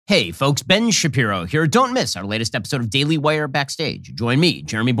Hey folks, Ben Shapiro here. Don't miss our latest episode of Daily Wire Backstage. Join me,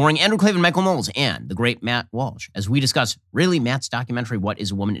 Jeremy Boring, Andrew Clavin, Michael Knowles, and the great Matt Walsh as we discuss really Matt's documentary, What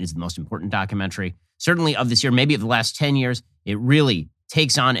is a Woman? It is the most important documentary, certainly of this year, maybe of the last 10 years. It really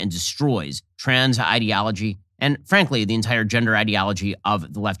takes on and destroys trans ideology and, frankly, the entire gender ideology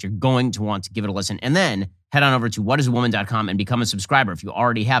of the left. You're going to want to give it a listen. And then head on over to whatisawoman.com and become a subscriber if you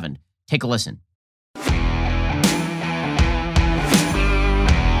already haven't. Take a listen.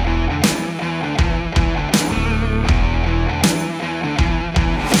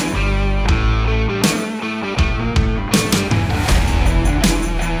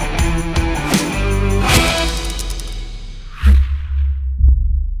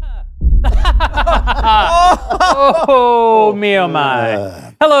 Oh, me oh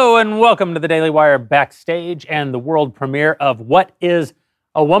my. Hello and welcome to the Daily Wire Backstage and the world premiere of What is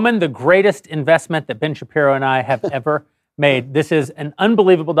a Woman? The greatest investment that Ben Shapiro and I have ever made. This is an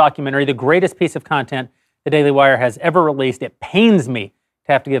unbelievable documentary, the greatest piece of content the Daily Wire has ever released. It pains me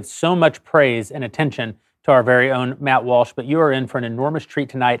to have to give so much praise and attention to our very own Matt Walsh, but you are in for an enormous treat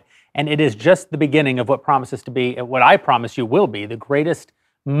tonight, and it is just the beginning of what promises to be, what I promise you will be, the greatest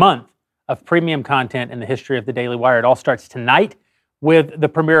month of premium content in the history of the Daily Wire. It all starts tonight with the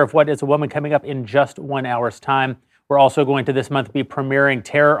premiere of What is a Woman coming up in just 1 hour's time. We're also going to this month be premiering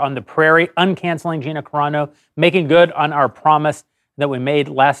Terror on the Prairie, uncanceling Gina Carano, making good on our promise that we made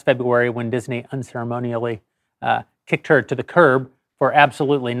last February when Disney unceremonially kicked her to the curb for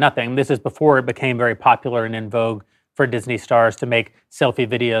absolutely nothing. This is before it became very popular and in vogue for Disney stars to make selfie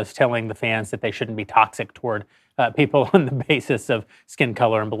videos telling the fans that they shouldn't be toxic toward people on the basis of skin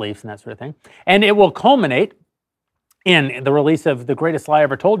color and beliefs and that sort of thing. And it will culminate in the release of The Greatest Lie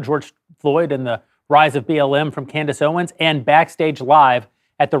Ever Told, George Floyd and the Rise of BLM from Candace Owens, and Backstage Live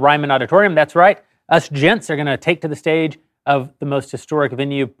at the Ryman Auditorium. That's right. Us gents are going to take to the stage of the most historic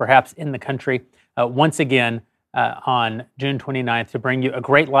venue perhaps in the country once again on June 29th to bring you a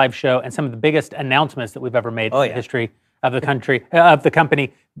great live show and some of the biggest announcements that we've ever made in the history of the country, of the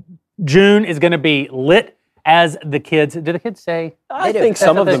company. June is going to be lit. As the kids, do the kids say? I think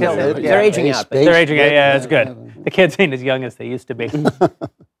some of them do. They're aging out. They're aging out, yeah, it's good. The kids ain't as young as they used to be.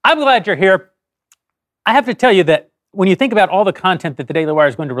 I'm glad you're here. I have to tell you that when you think about all the content that the Daily Wire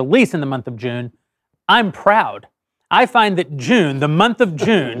is going to release in the month of June, I'm proud. I find that June, the month of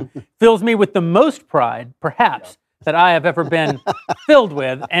June, fills me with the most pride, perhaps, that I have ever been filled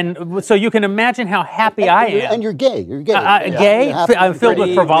with. And so you can imagine how happy I am. And you're gay. You're gay. Gay? I'm filled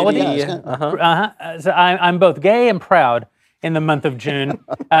with frivolity. So I'm both gay and proud in the month of June.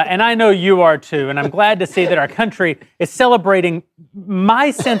 And I know you are too. And I'm glad to see that our country is celebrating my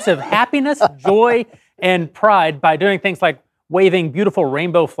sense of happiness, joy, and pride by doing things like waving beautiful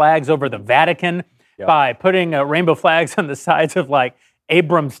rainbow flags over the Vatican, by putting rainbow flags on the sides of like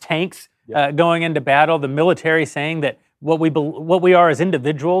Abrams tanks. Going into battle, the military saying that what we are as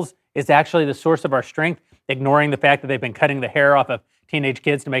individuals is actually the source of our strength, ignoring the fact that they've been cutting the hair off of teenage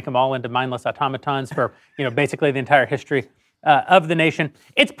kids to make them all into mindless automatons for basically the entire history of the nation.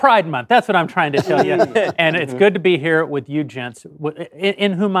 It's Pride Month. That's what I'm trying to tell you, and it's good to be here with you gents,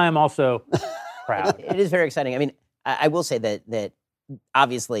 in whom I am also proud. It is very exciting. I mean, I will say that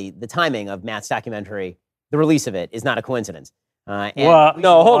obviously the timing of Matt's documentary, the release of it, is not a coincidence.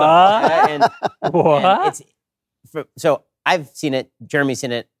 No, hold on. What? So I've seen it. Jeremy's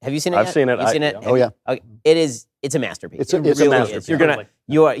seen it. Have you seen it? I've seen it. You've seen it? Oh yeah. Okay. It's a masterpiece. It's a masterpiece.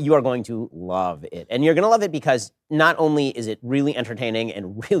 You are going to love it, and you're going to love it because not only is it really entertaining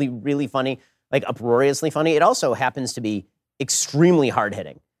and really, really funny, like uproariously funny, it also happens to be extremely hard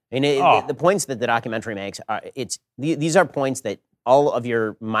hitting. And the points that the documentary makes these are points that all of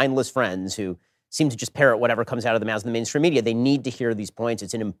your mindless friends who seem to just parrot whatever comes out of the mouths of the mainstream media. They need to hear these points.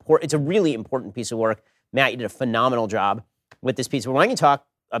 It's a really important piece of work. Matt, you did a phenomenal job with this piece. Why don't you talk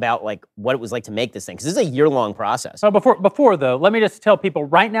about like what it was like to make this thing? Because this is a year-long process. So before though, let me just tell people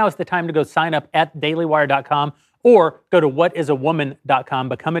right now is the time to go sign up at dailywire.com or go to whatisawoman.com,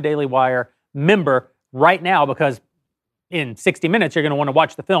 become a Daily Wire member right now because in 60 minutes you're going to want to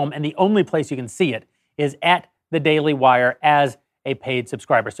watch the film, and the only place you can see it is at the Daily Wire as a paid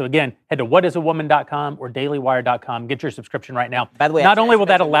subscriber. So again, head to whatisawoman.com or dailywire.com. Get your subscription right now. By the way, not only will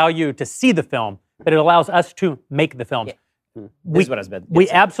that allow you to see the film, but it allows us to make the film. Yeah. This is what I was about to say.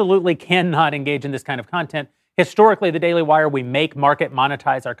 We absolutely cannot engage in this kind of content. Historically, the Daily Wire, we make, market,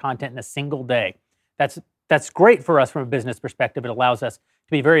 monetize our content in a single day. That's great for us from a business perspective. It allows us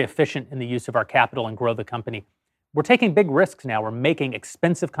to be very efficient in the use of our capital and grow the company. We're taking big risks now. We're making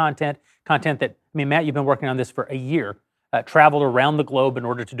expensive content that, Matt, you've been working on this for a year. Traveled around the globe in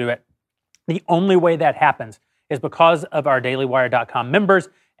order to do it. The only way that happens is because of our dailywire.com members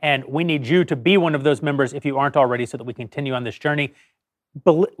And we need you to be one of those members if you aren't already, so that we continue on this journey.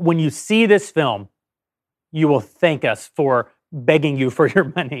 When you see this film, you will thank us for begging you for your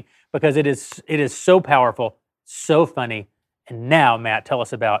money, because it is so powerful, so funny. And now, Matt, tell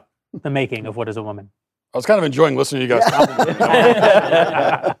us about the making of What is a Woman? I was kind of enjoying listening to you guys compliment me.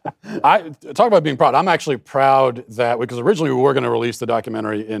 I talk about being proud. I'm actually proud that, because originally we were going to release the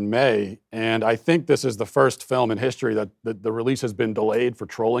documentary in May, and I think this is the first film in history that the release has been delayed for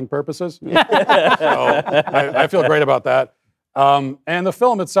trolling purposes. So I feel great about that. And the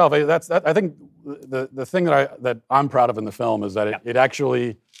film itself, I think the thing that I'm proud of in the film is that it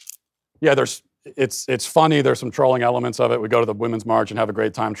actually, it's funny. There's some trolling elements of it. We go to the Women's March and have a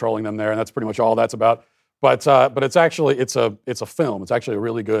great time trolling them there, and that's pretty much all that's about. But it's actually it's a film. It's actually a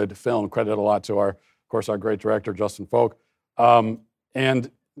really good film. Credited a lot to our great director Justin Folk. And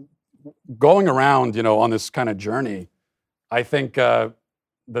going around, on this kind of journey, I think the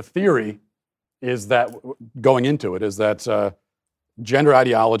theory is that going into it is that gender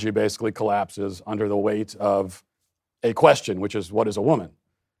ideology basically collapses under the weight of a question, which is, what is a woman?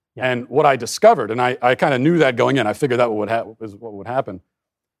 Yeah. And what I discovered, and I kind of knew that going in, I figured that was what would happen.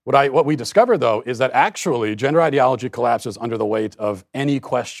 What we discovered, though, is that actually gender ideology collapses under the weight of any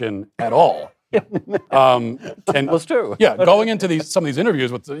question at all. And that's true. Yeah, going into some of these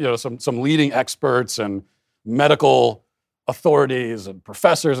interviews with some leading experts and medical authorities and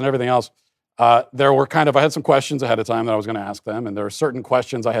professors and everything else, I had some questions ahead of time that I was going to ask them, and there are certain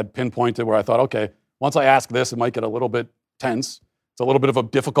questions I had pinpointed where I thought, okay, once I ask this, it might get a little bit tense. It's a little bit of a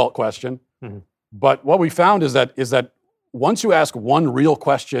difficult question. Mm-hmm. But what we found is that once you ask one real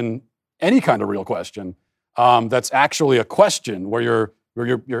question, any kind of real question, that's actually a question where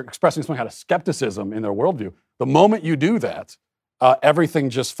you're expressing some kind of skepticism in their worldview, the moment you do that, everything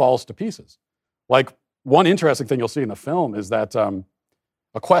just falls to pieces. Like, one interesting thing you'll see in the film is that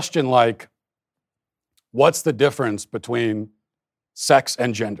a question like, what's the difference between sex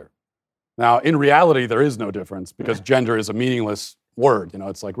and gender? Now, in reality, there is no difference, because gender is a meaningless word.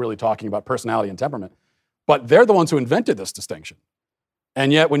 It's like really talking about personality and temperament. But they're the ones who invented this distinction.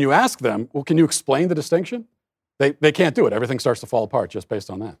 And yet, when you ask them, well, can you explain the distinction? They can't do it. Everything starts to fall apart just based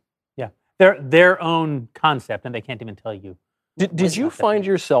on that. Yeah, their own concept, and they can't even tell you. Did you find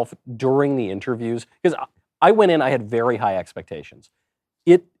yourself during the interviews, because I went in, I had very high expectations.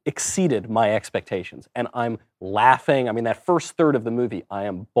 It exceeded my expectations, and I'm laughing. I mean, that first third of the movie, I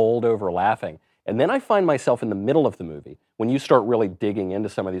am bowled over laughing. And then I find myself in the middle of the movie, when you start really digging into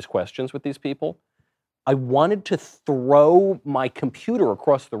some of these questions with these people, I wanted to throw my computer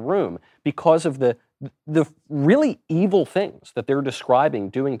across the room because of the really evil things that they're describing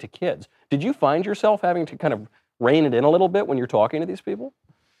doing to kids. Did you find yourself having to kind of rein it in a little bit when you're talking to these people?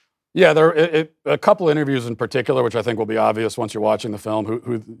 Yeah, a couple of interviews in particular, which I think will be obvious once you're watching the film,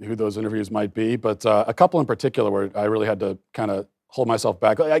 who those interviews might be. But a couple in particular where I really had to kind of hold myself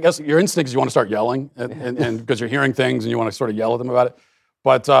back. I guess your instinct is you want to start yelling, and because you're hearing things and you want to sort of yell at them about it.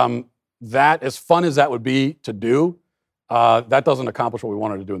 But that, as fun as that would be to do, that doesn't accomplish what we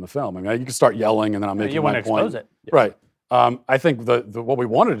wanted to do in the film. I mean, you can start yelling, and then I'm making my point. You want to expose it, right? I think what we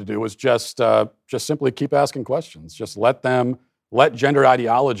wanted to do was just simply keep asking questions. Just let gender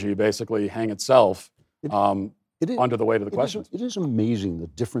ideology basically hang itself under the weight of the questions. It is amazing the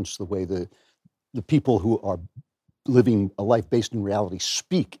difference, the way the people who are living a life based in reality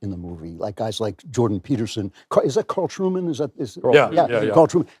speak in the movie, like guys like Jordan Peterson. Is that Carl Truman? Yeah. Carl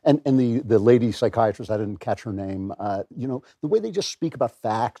Truman. And the lady psychiatrist, I didn't catch her name. The way they just speak about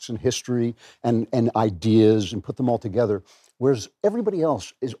facts and history and ideas and put them all together. Whereas everybody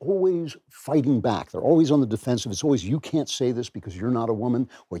else is always fighting back. They're always on the defensive. It's always, you can't say this because you're not a woman,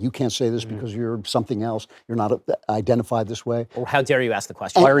 or you can't say this because you're something else. You're not identified this way. Or how dare you ask the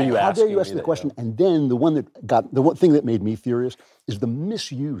question? Why are you asking? How dare you ask the question? And then the one thing that made me furious is the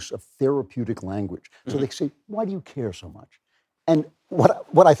misuse of therapeutic language. So they say, why do you care so much? And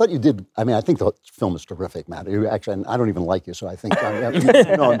what I thought you did, I mean, I think the film is terrific, Matt. Actually, and I don't even like you, so I think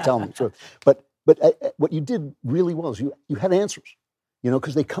I'm telling the truth. But what you did really well is you had answers,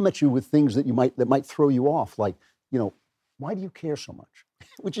 because they come at you with things that might throw you off, like, why do you care so much?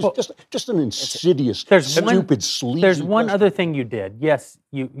 Which is just an insidious, stupid, sleazy There's one question. other thing you did. Yes,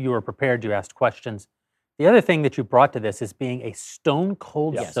 you were prepared. You asked questions. The other thing that you brought to this is being a stone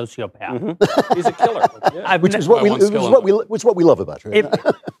cold sociopath. Mm-hmm. He's a killer. Yeah. Which is what we love about you.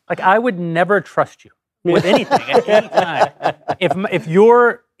 I would never trust you with anything at any time. If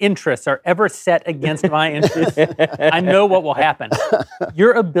your interests are ever set against my interests, I know what will happen.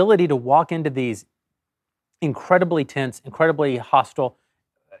 Your ability to walk into these incredibly tense, incredibly hostile,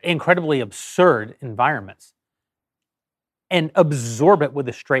 incredibly absurd environments and absorb it with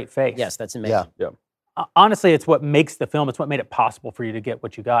a straight face. Yes, that's amazing. Yeah. Honestly, it's what makes the film. It's what made it possible for you to get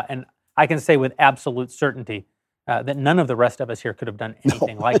what you got. And I can say with absolute certainty that none of the rest of us here could have done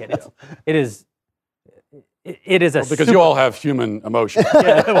anything like it. It is a Because you all have human emotion.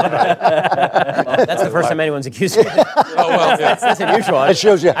 That's the first time anyone's accused me. That's unusual. It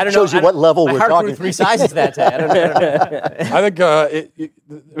shows you, I don't know. shows you what level My we're heart grew talking. 3 sizes that day. I don't know. I think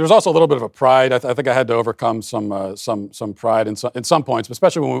there was also a little bit of a pride. I think I had to overcome some pride in some points,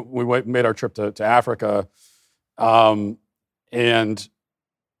 especially when we made our trip to Africa, and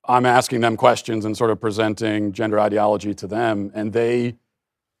I'm asking them questions and sort of presenting gender ideology to them, and they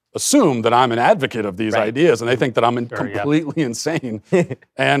assume that I'm an advocate of these ideas, and they think that I'm completely insane.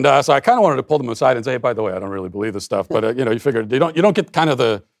 And so I kind of wanted to pull them aside and say, hey, by the way, I don't really believe this stuff. But you figure you don't get kind of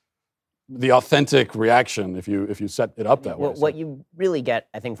the authentic reaction if you set it up that way. Well, what you really get,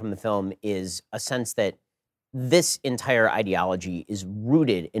 I think, from the film is a sense that this entire ideology is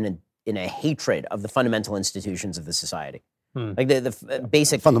rooted in a hatred of the fundamental institutions of the society, like the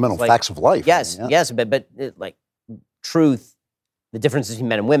basic Fundamental like, facts of life. Yes, Yeah. yes, but like truth, the differences between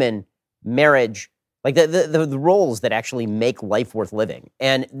men and women, marriage, like the roles that actually make life worth living.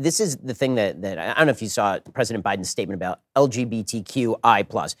 And this is the thing that I don't know if you saw President Biden's statement about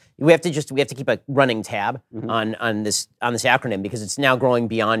LGBTQI+. We have to keep a running tab on this acronym because it's now growing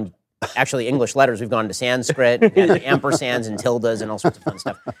beyond actually English letters. We've gone to Sanskrit, and ampersands and tildes and all sorts of fun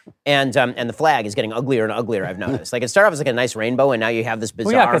stuff. And the flag is getting uglier and uglier, I've noticed. Like it started off as like a nice rainbow, and now you have this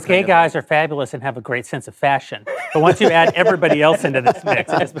bizarre. Well, yeah, because gay guys are fabulous and have a great sense of fashion. But once you add everybody else into this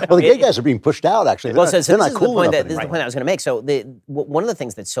mix, it just becomes... Well, the gay guys are being pushed out, actually. Well, They're not cool enough this is the anymore. point I was going to make. So one of the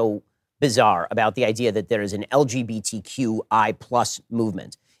things that's so bizarre about the idea that there is an LGBTQI+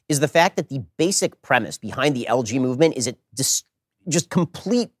 movement is the fact that the basic premise behind the LG movement is just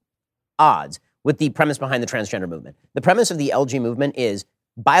complete odds with the premise behind the transgender movement. The premise of the LG movement is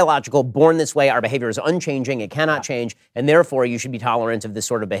biological, born this way, our behavior is unchanging, it cannot change, and therefore you should be tolerant of this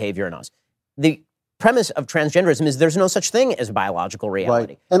sort of behavior in us. The premise of transgenderism is there's no such thing as biological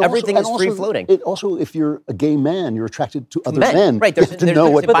reality. Right. And everything also, is free-floating. It also, if you're a gay man, you're attracted to other Men. men. Right, You have to know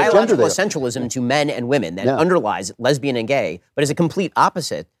what a gender they biological are. essentialism to men and women that underlies lesbian and gay, but is a complete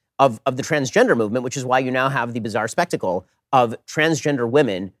opposite of the transgender movement, which is why you now have the bizarre spectacle of transgender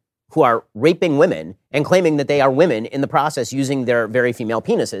women who are raping women and claiming that they are women in the process using their very female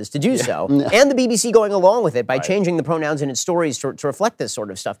penises to do so. And the BBC going along with it by changing the pronouns in its stories to reflect this sort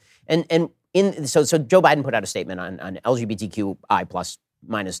of stuff. So Joe Biden put out a statement on LGBTQI+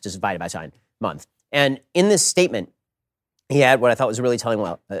 minus divided by sign month. And in this statement, he had what I thought was a really telling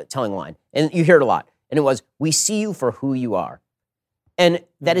line. And you hear it a lot. And it was, "We see you for who you are." And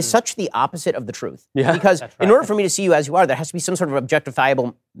that is such the opposite of the truth. Yeah. Because in order for me to see you as you are, there has to be some sort of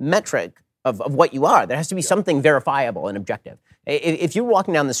objectifiable metric of what you are. There has to be something verifiable and objective. If you're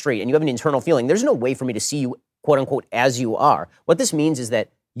walking down the street and you have an internal feeling, there's no way for me to see you, quote unquote, as you are. What this means is that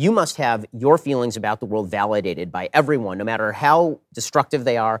you must have your feelings about the world validated by everyone, no matter how destructive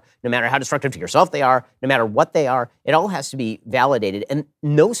they are, no matter how destructive to yourself they are, no matter what they are. It all has to be validated. And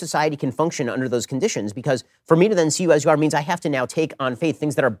no society can function under those conditions because for me to then see you as you are means I have to now take on faith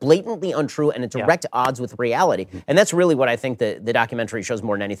things that are blatantly untrue and at direct odds with reality. And that's really what I think the documentary shows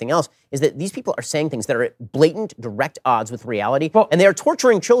more than anything else, is that these people are saying things that are at blatant, direct odds with reality, and they are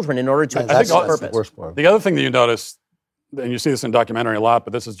torturing children in order to achieve That's this the purpose. worst part. The other thing that you notice, and you see this in documentary a lot,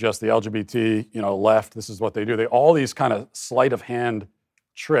 but this is just the LGBT, left. This is what they do. All these kind of sleight of hand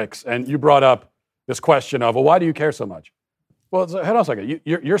tricks. And you brought up this question of, well, why do you care so much? Well, hold on a second.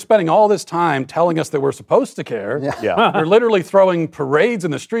 You're spending all this time telling us that we're supposed to care. Yeah. You're literally throwing parades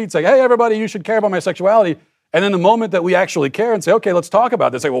in the streets saying, hey, everybody, you should care about my sexuality. And then the moment that we actually care and say, okay, let's talk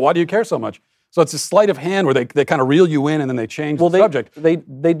about this, they say, well, why do you care so much? So it's a sleight of hand where they kind of reel you in and then they change the subject. They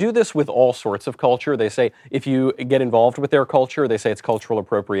do this with all sorts of culture. They say if you get involved with their culture, they say it's cultural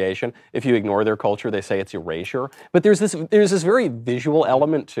appropriation. If you ignore their culture, they say it's erasure. But there's this very visual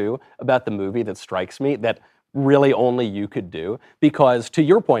element too about the movie that strikes me that really only you could do. Because to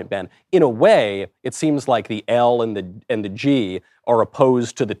your point, Ben, in a way, it seems like the L and the G are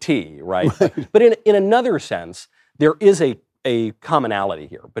opposed to the T, right? But in another sense, there is a commonality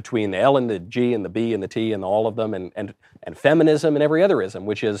here between the L and the G and the B and the T and all of them and feminism and every other ism,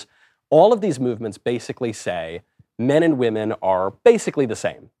 which is all of these movements basically say men and women are basically the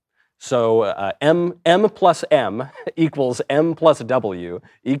same. So M plus M equals M plus W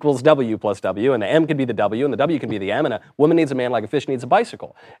equals W plus W, and the M can be the W and the W can be the M, and a woman needs a man like a fish needs a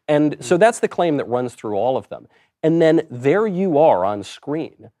bicycle. And so that's the claim that runs through all of them. And then there you are on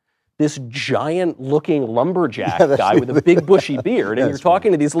screen this giant-looking lumberjack guy with a big bushy beard, and you're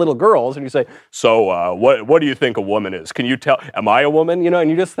talking to these little girls, and you say, "So, what do you think a woman is? Can you tell? Am I a woman?" And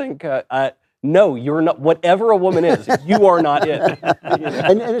you just think, "No, you're not. Whatever a woman is, you are not it."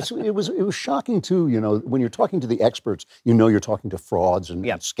 And it was shocking too. When you're talking to the experts, you're talking to frauds and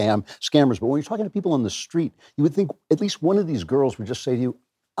scammers. But when you're talking to people on the street, you would think at least one of these girls would just say to you,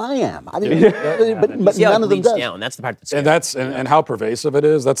 "I am." I mean, but none of them does. Down. That's the part that's and how pervasive it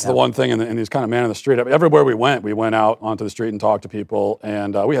is. That's the one thing in these kind of man in the street. I mean, everywhere we went out onto the street and talked to people,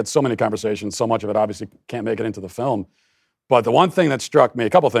 and we had so many conversations. So much of it obviously can't make it into the film. But the one thing that struck me, a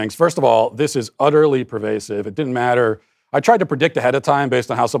couple things. First of all, this is utterly pervasive. It didn't matter. I tried to predict ahead of time based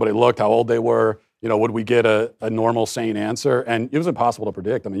on how somebody looked, how old they were. Would we get a normal, sane answer? And it was impossible to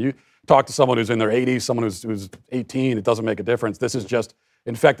predict. I mean, you talk to someone who's in their 80s, someone who's 18, it doesn't make a difference. This is just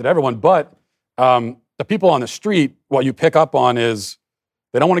infected everyone. But the people on the street, what you pick up on is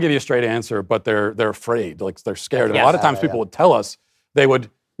they don't want to give you a straight answer, but they're afraid, like they're scared. And a lot of times people would tell us, we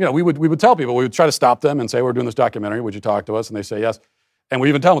would tell people, we would try to stop them and say, "We're doing this documentary, would you talk to us?" And they say yes. And we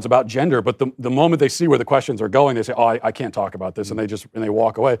even tell them it's about gender, but the moment they see where the questions are going, they say, "Oh, I can't talk about this," and they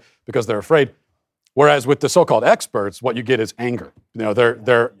walk away because they're afraid. Whereas with the so-called experts, what you get is anger.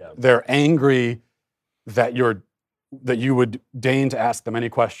 They're angry that you would deign to ask them any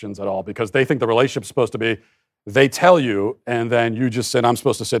questions at all, because they think the relationship's supposed to be, they tell you, and then you just said, "I'm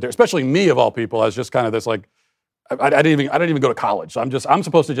supposed to sit there," especially me of all people, as just kind of this like, I didn't even go to college, so I'm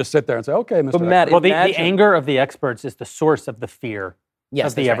supposed to just sit there and say, "Okay, Mr. But Matt, well, the anger of the experts is the source of the fear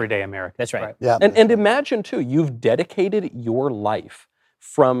of the right. everyday American. That's right. Yeah. And imagine, too, you've dedicated your life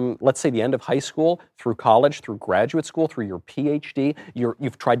from, let's say, the end of high school, through college, through graduate school, through your PhD,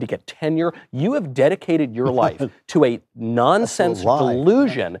 you've tried to get tenure. You have dedicated your life to a nonsense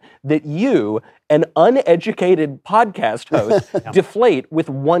delusion that you, an uneducated podcast host, deflate with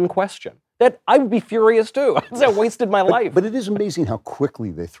one question. That I would be furious too. I wasted my life. But it is amazing how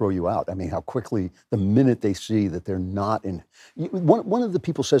quickly they throw you out. I mean, how quickly, the minute they see that they're not in. One of the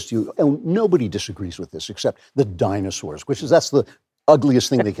people says to you, and nobody disagrees with this except the dinosaurs, that's the ugliest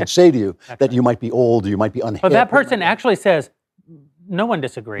thing they can say to you, that you might be old, or you might be unhip. But that person actually says, "No one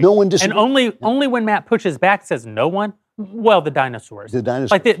disagrees." No one disagrees. And only when Matt pushes back says, "No one," well, the dinosaurs. The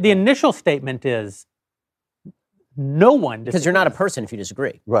dinosaurs. Like the initial statement is, no one disagrees. Because you're not a person if you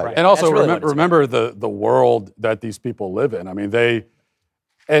disagree. Right. And also That's really remember the world that these people live in. I mean,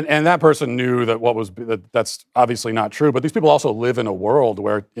 and that person knew that that's obviously not true. But these people also live in a world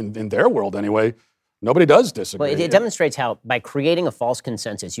where, in their world anyway, nobody does disagree. Well, it demonstrates how, by creating a false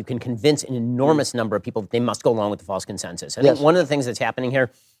consensus, you can convince an enormous number of people that they must go along with the false consensus. I think one of the things that's happening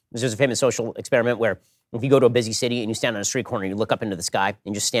here is there's a famous social experiment where if you go to a busy city and you stand on a street corner and you look up into the sky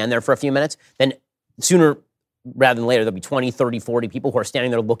and just stand there for a few minutes, then sooner rather than later, there'll be 20, 30, 40 people who are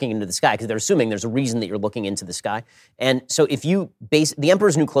standing there looking into the sky because they're assuming there's a reason that you're looking into the sky. And so if you the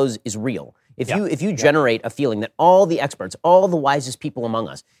Emperor's New Clothes is real. If you generate a feeling that all the experts, all the wisest people among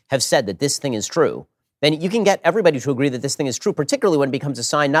us have said that this thing is true, then you can get everybody to agree that this thing is true, particularly when it becomes a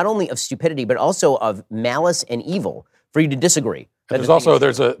sign not only of stupidity, but also of malice and evil for you to disagree. There's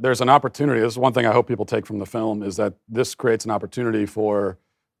an opportunity. This is one thing I hope people take from the film, is that this creates an opportunity for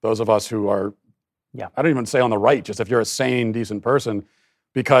those of us who are, I don't even say on the right, just if you're a sane, decent person,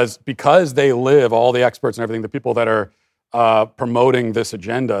 because they live, all the experts and everything, the people that are promoting this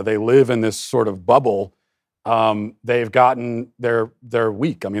agenda, they live in this sort of bubble. They've gotten, they're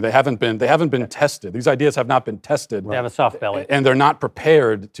weak. I mean, they haven't been tested. These ideas have not been tested. They have a soft belly. And they're not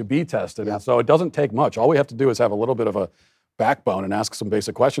prepared to be tested. And so it doesn't take much. All we have to do is have a little bit of a backbone and ask some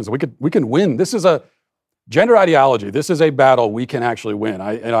basic questions. We can win. This is a gender ideology. This is a battle we can actually win.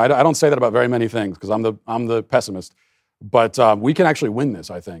 I don't say that about very many things because I'm the pessimist, but we can actually win this,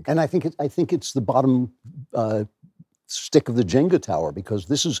 I think. And I think it's the bottom stick of the Jenga tower, because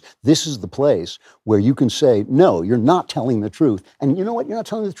this is the place where you can say, no, you're not telling the truth. And you know what? You're not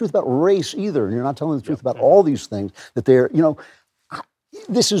telling the truth about race either. And you're not telling the truth about all these things that they're,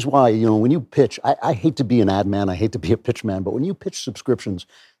 this is why, when you pitch, I hate to be an ad man, I hate to be a pitch man, but when you pitch subscriptions,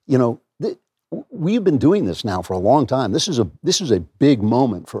 we've been doing this now for a long time. This is a big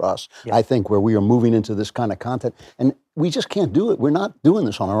moment for us, I think, where we are moving into this kind of content. And we just can't do it. We're not doing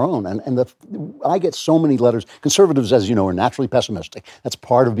this on our own. And I get so many letters. Conservatives, as you know, are naturally pessimistic. That's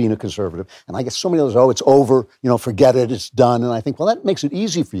part of being a conservative. And I get so many letters, it's over, forget it, it's done. And I think, well, that makes it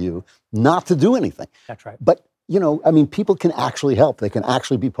easy for you not to do anything. That's right. But, people can actually help. They can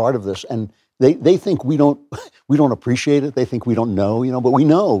actually be part of this. And they think we don't appreciate it. They think we don't know, but we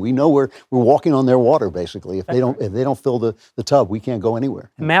know we're walking on their water, basically. If they don't fill the tub, we can't go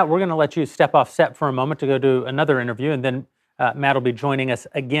anywhere. Matt, we're going to let you step off set for a moment to go do another interview, and then Matt will be joining us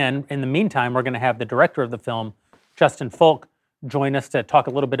again. In the meantime, we're going to have the director of the film, Justin Folk, join us to talk a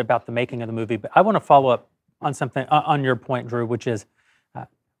little bit about the making of the movie. But I want to follow up on something on your point, Drew, which is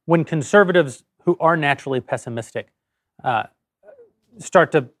when conservatives who are naturally pessimistic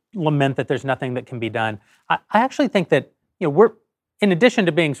start to lament that there's nothing that can be done, I actually think that we're, in addition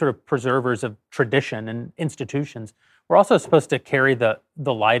to being sort of preservers of tradition and institutions, we're also supposed to carry the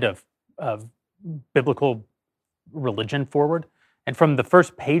light of biblical religion forward. And from the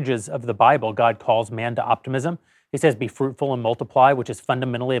first pages of the Bible, God calls man to optimism. He says, be fruitful and multiply, which is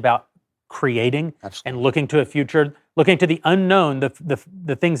fundamentally about creating and looking to a future, looking to the unknown,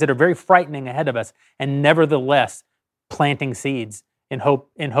 the things that are very frightening ahead of us, and nevertheless planting seeds in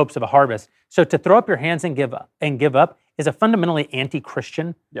hopes of a harvest. So to throw up your hands and give up is a fundamentally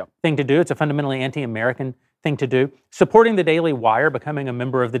anti-Christian thing to do. It's a fundamentally anti-American thing to do. Supporting the Daily Wire, becoming a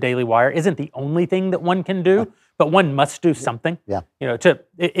member of the Daily Wire, isn't the only thing that one can do, but one must do something. Yeah.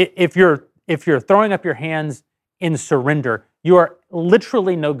 If you're throwing up your hands in surrender, you are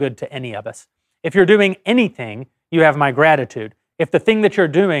literally no good to any of us. If you're doing anything, you have my gratitude. If the thing that you're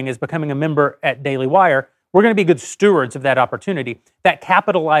doing is becoming a member at Daily Wire, we're going to be good stewards of that opportunity. That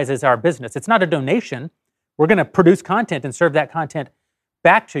capitalizes our business. It's not a donation. We're going to produce content and serve that content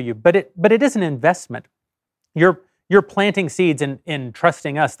back to you. But it is an investment. You're planting seeds in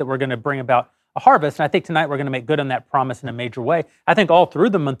trusting us that we're going to bring about a harvest. And I think tonight we're going to make good on that promise in a major way. I think all through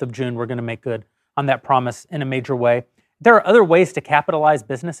the month of June, we're going to make good on that promise in a major way. There are other ways to capitalize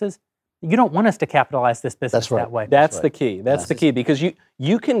businesses. You don't want us to capitalize this business that way. That's the key. That's the key, because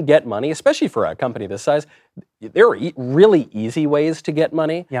you can get money, especially for a company this size. There are really easy ways to get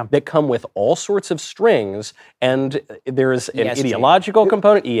money that come with all sorts of strings, and there's an ideological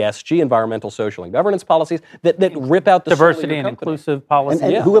component, ESG, environmental, social, and governance policies that rip out the diversity and inclusive policies.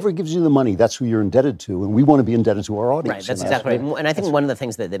 And whoever gives you the money, that's who you're indebted to, and we want to be indebted to our audience. Right, that's exactly right. And I think one of the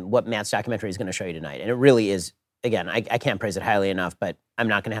things that what Matt's documentary is going to show you tonight, and it really is, again, I can't praise it highly enough, but I'm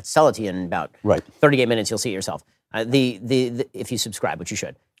not going to have to sell it to you in about 38 minutes. You'll see it yourself. If you subscribe, which you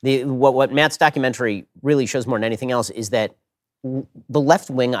should. What Matt's documentary really shows more than anything else is that the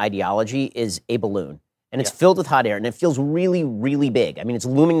left-wing ideology is a balloon, and it's filled with hot air, and it feels really, really big. I mean, it's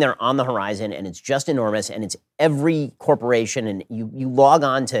looming there on the horizon, and it's just enormous, and it's every corporation, and you log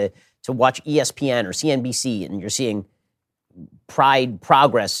on to watch ESPN or CNBC, and you're seeing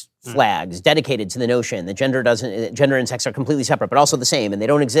progress flags dedicated to the notion that gender and sex are completely separate, but also the same, and they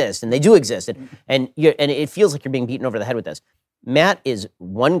don't exist, and they do exist, and it feels like you're being beaten over the head with this. Matt is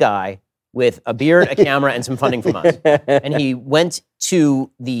one guy with a beard, a camera, and some funding from us, and he went to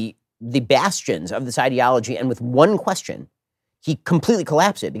the bastions of this ideology, and with one question, he completely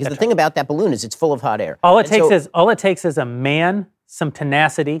collapsed it, because the thing about that balloon is it's full of hot air. All it takes is a man, some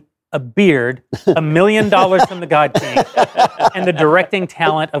tenacity, a beard, $1 million from the God King, and the directing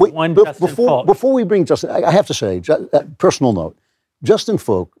talent of Justin Folk. Before we bring Justin, I have to say, personal note, Justin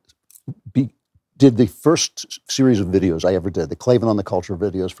Folk did the first series of videos I ever did, the Clavin on the Culture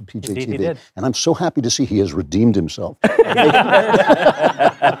videos for PJTV. Indeed, he did. And I'm so happy to see he has redeemed himself. I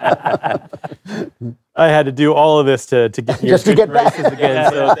had to do all of this to get your good graces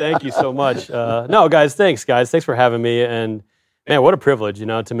again, so thank you so much. No, guys, thanks for having me, and man, what a privilege,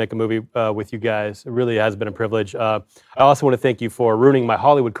 to make a movie with you guys. It really has been a privilege. I also want to thank you for ruining my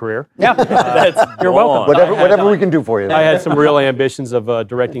Hollywood career. Yeah, you're welcome. Whatever we can do for you. I had some real ambitions of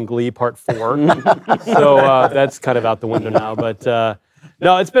directing Glee Part 4, so that's kind of out the window now. But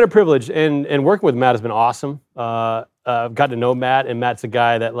no, it's been a privilege, and working with Matt has been awesome. I've gotten to know Matt, and Matt's a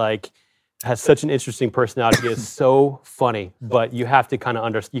guy that has such an interesting personality. He is so funny, but you have to kind of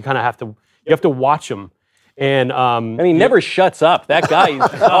understand. You have to watch him. And he never shuts up. That guy,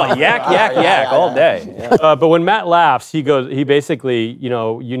 yak all day. Yeah. But when Matt laughs, he basically,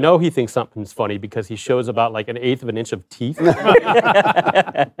 he thinks something's funny because he shows about like 1/8 of an inch of teeth. He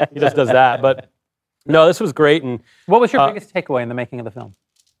just does that. But no, this was great. And what was your biggest takeaway in the making of the film?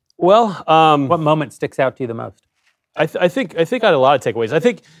 Well, what moment sticks out to you the most? I think I had a lot of takeaways. I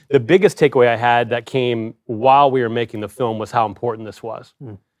think the biggest takeaway I had that came while we were making the film was how important this was.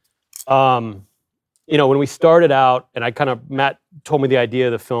 When we started out, and Matt told me the idea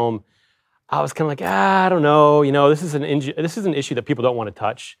of the film, I was kind of like, I don't know. This is an issue that people don't want to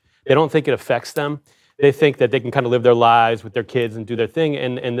touch. They don't think it affects them. They think that they can kind of live their lives with their kids and do their thing,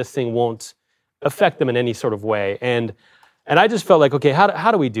 and this thing won't affect them in any sort of way. And I just felt like, okay,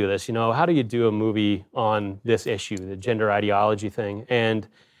 how do we do this? How do you do a movie on this issue, the gender ideology thing? And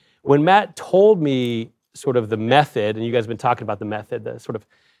when Matt told me sort of the method, and you guys have been talking about the method, the sort of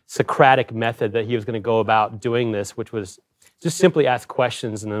Socratic method that he was going to go about doing this, which was just simply ask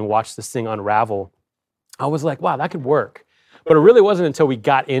questions and then watch this thing unravel, I was like, wow, that could work. But it really wasn't until we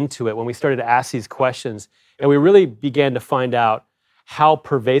got into it, when we started to ask these questions, and we really began to find out how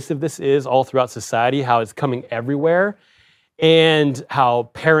pervasive this is all throughout society, how it's coming everywhere, and how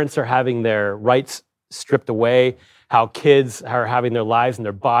parents are having their rights stripped away, how kids are having their lives and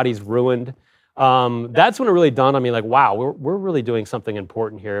their bodies ruined. That's when it really dawned on me, like, wow, we're really doing something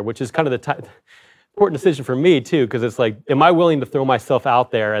important here, which is kind of the important decision for me too, because it's like, am I willing to throw myself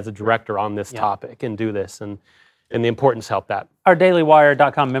out there as a director on this topic and do this? And the importance helped that. Our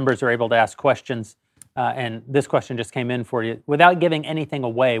dailywire.com members are able to ask questions, and this question just came in for you. Without giving anything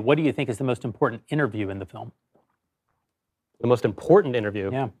away, what do you think is the most important interview in the film? The most important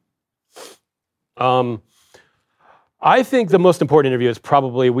interview? Yeah. I think the most important interview is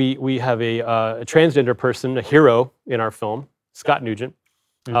probably, we have a transgender person, a hero in our film, Scott Nugent.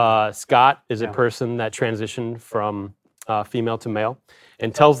 Scott is a person that transitioned from female to male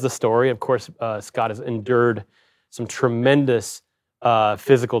and tells the story. Of course, Scott has endured some tremendous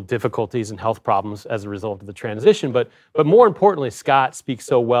physical difficulties and health problems as a result of the transition. But more importantly, Scott speaks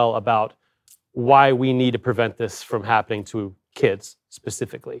so well about why we need to prevent this from happening to kids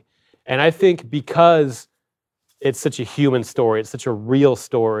specifically. And I think because it's such a human story, it's such a real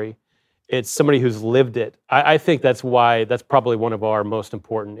story, it's somebody who's lived it, I think that's probably one of our most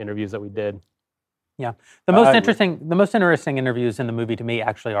important interviews that we did. Yeah. The most interesting interviews in the movie to me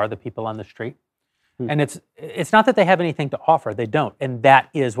actually are the people on the street. And it's not that they have anything to offer, they don't. And that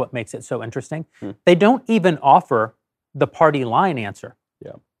is what makes it so interesting. They don't even offer the party line answer.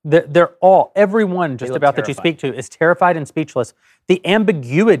 Yeah. Everyone just about that you speak to is terrified and speechless. The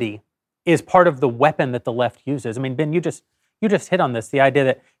ambiguity is part of the weapon that the left uses. I mean, Ben, you just hit on this, the idea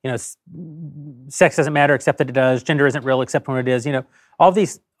that, sex doesn't matter except that it does, gender isn't real except when it is,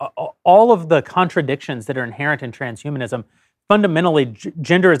 all of the contradictions that are inherent in transhumanism. Fundamentally,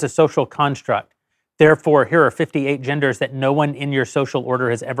 gender is a social construct. Therefore, here are 58 genders that no one in your social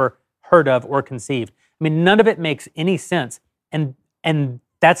order has ever heard of or conceived. I mean, none of it makes any sense, and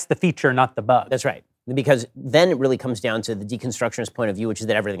that's the feature, not the bug. That's right. Because then it really comes down to the deconstructionist point of view, which is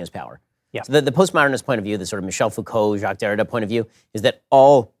that everything is power. Yeah. So the postmodernist point of view, the sort of Michel Foucault, Jacques Derrida point of view, is that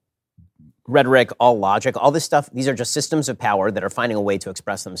all rhetoric, all logic, all this stuff, these are just systems of power that are finding a way to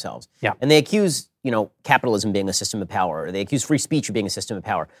express themselves. Yeah. And they accuse, capitalism being a system of power, or they accuse free speech of being a system of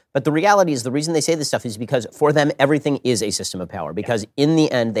power. But the reality is the reason they say this stuff is because for them, everything is a system of power, because in the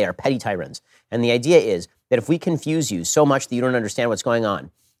end, they are petty tyrants. And the idea is that if we confuse you so much that you don't understand what's going on,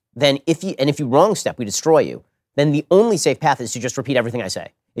 then if you wrong step, we destroy you, then the only safe path is to just repeat everything I say.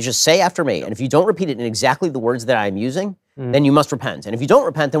 It's just say after me. And if you don't repeat it in exactly the words that I'm using, then you must repent. And if you don't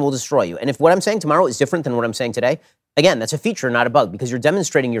repent, then we'll destroy you. And if what I'm saying tomorrow is different than what I'm saying today, again, that's a feature, not a bug, because you're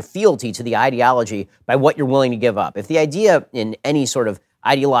demonstrating your fealty to the ideology by what you're willing to give up. If the idea in any sort of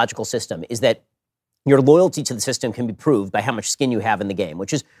ideological system is that your loyalty to the system can be proved by how much skin you have in the game,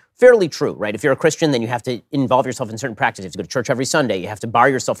 which is fairly true, right? If you're a Christian, then you have to involve yourself in certain practices. You have to go to church every Sunday. You have to bar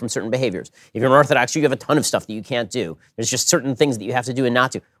yourself from certain behaviors. If you're an Orthodox, you have a ton of stuff that you can't do. There's just certain things that you have to do and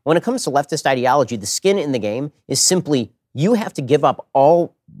not do. When it comes to leftist ideology, the skin in the game is simply you have to give up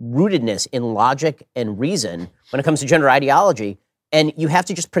all rootedness in logic and reason when it comes to gender ideology, and you have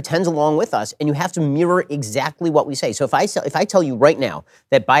to just pretend along with us, and you have to mirror exactly what we say. So if I tell you right now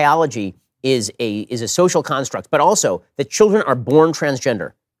that biology is a social construct, but also that children are born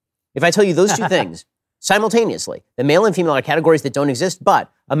transgender, if I tell you those two things simultaneously, the male and female are categories that don't exist,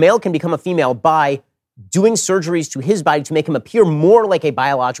 but a male can become a female by doing surgeries to his body to make him appear more like a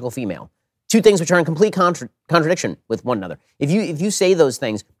biological female. Two things which are in complete contradiction with one another. If you say those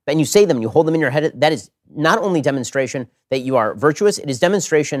things, and you say them, and you hold them in your head, that is not only demonstration that you are virtuous, it is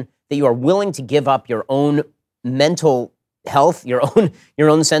demonstration that you are willing to give up your own mental health, your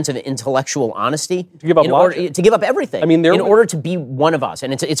own sense of intellectual honesty, to give up logic. To give up everything. I mean, in order to be one of us,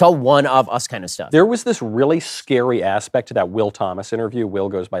 and it's all one of us kind of stuff. There was this really scary aspect to that Will Thomas interview. Will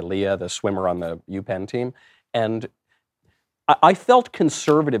goes by Leah, the swimmer on the UPenn team, and I felt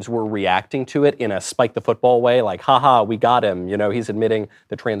conservatives were reacting to it in a spike the football way, like, haha, we got him, he's admitting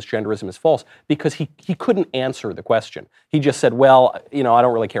that transgenderism is false, because he couldn't answer the question. He just said, well, I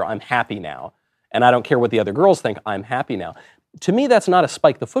don't really care, I'm happy now. And I don't care what the other girls think, I'm happy now. To me, that's not a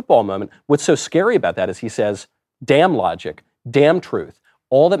spike the football moment. What's so scary about that is he says, damn logic, damn truth.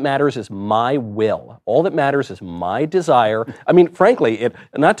 All that matters is my will. All that matters is my desire. I mean, frankly,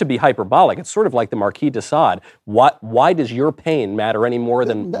 not to be hyperbolic, it's sort of like the Marquis de Sade. Why does your pain matter any more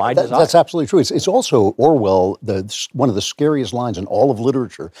than my desire? That's absolutely true. It's also Orwell, one of the scariest lines in all of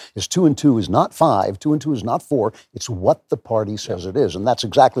literature is 2 and 2 is not 5, 2 and 2 is not 4, it's what the party says it is. And that's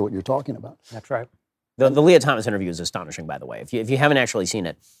exactly what you're talking about. That's right. The Leah Thomas interview is astonishing, by the way. If you haven't actually seen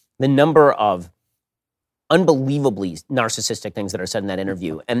it, the number of unbelievably narcissistic things that are said in that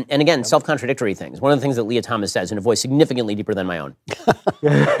interview. And again, self-contradictory things. One of the things that Leah Thomas says in a voice significantly deeper than my own,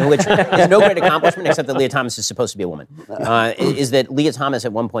 which is no great accomplishment except that Leah Thomas is supposed to be a woman, is that Leah Thomas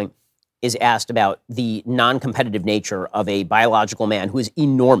at one point is asked about the non-competitive nature of a biological man who is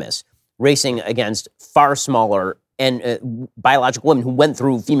enormous, racing against far smaller and biological women who went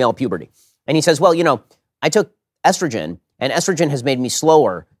through female puberty. And he says, well, I took estrogen, and estrogen has made me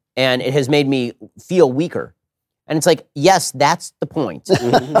slower, and it has made me feel weaker. And it's like, yes, that's the point,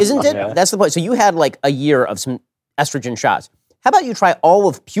 isn't it? Yeah. That's the point. So you had like a year of some estrogen shots. How about you try all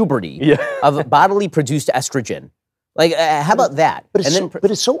of puberty of bodily produced estrogen? Like, how about that? But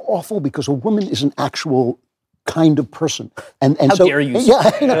it's so awful because a woman is an actual kind of person, and how so dare you?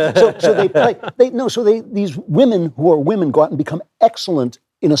 Yeah, so they play. These women who are women go out and become excellent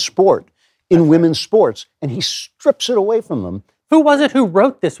in a sport, in women's sports, and he strips it away from them. Who was it who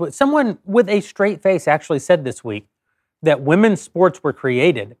wrote this? Someone with a straight face actually said this week that women's sports were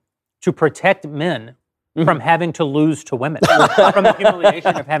created to protect men from having to lose to women, from the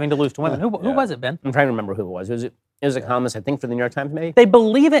humiliation of having to lose to women. Who was it, Ben? I'm trying to remember who it was. It was a columnist, I think, for the New York Times, maybe? They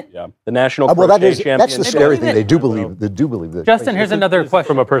believe it. Yeah. The national champion. That's the scary thing. They do believe it. Justin, here's another question.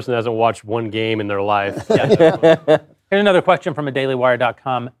 From a person that hasn't watched one game in their life. Here's another question from a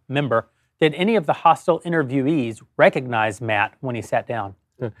DailyWire.com member. Did any of the hostile interviewees recognize Matt when he sat down?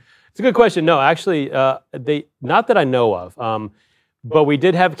 It's a good question. No, actually, they not that I know of. But we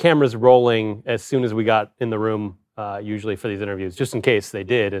did have cameras rolling as soon as we got in the room, usually for these interviews, just in case they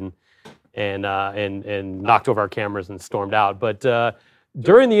did, and knocked over our cameras and stormed out. But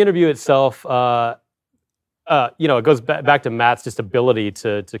during the interview itself, it goes back to Matt's just ability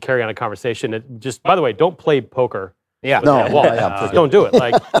to carry on a conversation. It just, by the way, don't play poker. Yeah. No. Don't do it.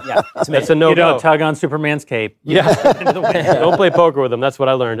 Like, that's a no-go. You don't tug on Superman's cape. Yeah. Don't play poker with him. That's what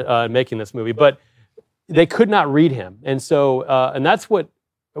I learned making this movie. But they could not read him. And so, and that's what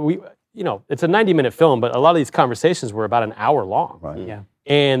it's a 90-minute film, but a lot of these conversations were about an hour long. Right. Yeah.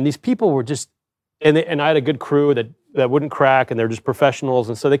 And these people were just, and I had a good crew that wouldn't crack, and they're just professionals.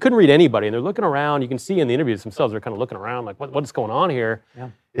 And so they couldn't read anybody. And they're looking around. You can see in the interviews themselves, they're kind of looking around like, what's going on here? Yeah.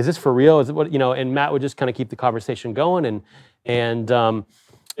 Is this for real? Is it what, and Matt would just kind of keep the conversation going. And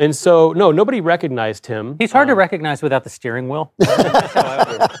so, no, nobody recognized him. He's hard to recognize without the steering wheel.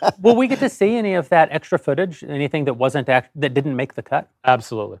 Will we get to see any of that extra footage? Anything that didn't make the cut?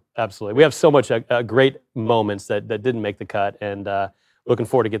 Absolutely. We have so much great moments that didn't make the cut, and looking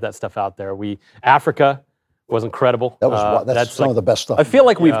forward to get that stuff out there. Africa was incredible. That's some of the best stuff. I feel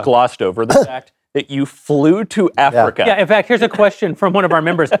like we've glossed over the fact that you flew to Africa. Yeah, in fact, here's a question from one of our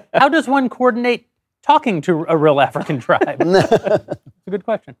members. How does one coordinate talking to a real African tribe? It's a good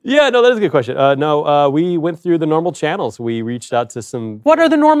question. Yeah, no, that is a good question. We went through the normal channels. We reached out to some... What are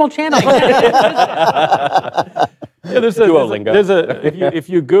the normal channels? If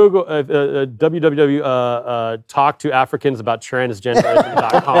you Google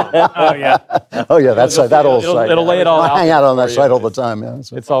www.talktoafricansabouttransgenderism.com. Oh yeah, that's that old site. It'll lay it all out. I hang out on that site all the time. Yeah,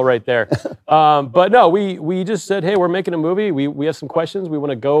 it's all right there. But no, we just said, hey, we're making a movie. We have some questions. We want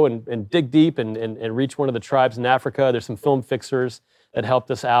to go and dig deep and reach one of the tribes in Africa. There's some film fixers that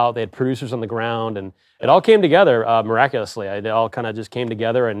helped us out. They had producers on the ground, and it all came together miraculously. It all kind of just came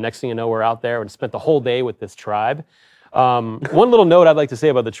together, and next thing you know, we're out there and spent the whole day with this tribe. One little note I'd like to say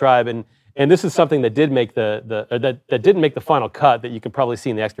about the tribe, and this is something that did make that didn't make the final cut that you can probably see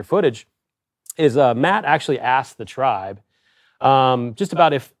in the extra footage, is Matt actually asked the tribe just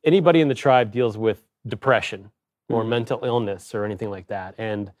about if anybody in the tribe deals with depression or mental illness or anything like that,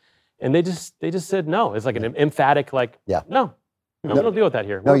 and they just said no. It's like an emphatic no. No, we don't deal with that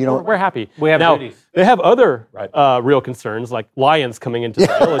here. We're happy. We have duties. They have other real concerns, like lions coming into the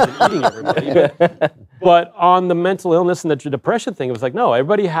village and eating everybody. But on the mental illness and the depression thing, it was like, no,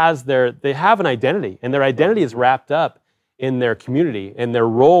 everybody they have an identity, and their identity is wrapped up in their community and their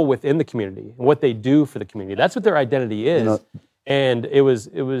role within the community and what they do for the community. That's what their identity is. And it was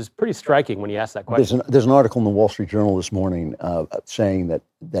pretty striking when he asked that question. There's an article in the Wall Street Journal this morning saying that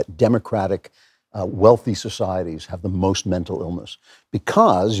democratic wealthy societies have the most mental illness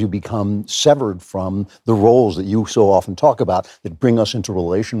because you become severed from the roles that you so often talk about that bring us into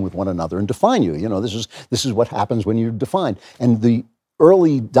relation with one another and define you. This is what happens when you're defined. And the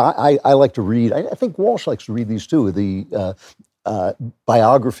early, I like to read, I think Walsh likes to read these too, the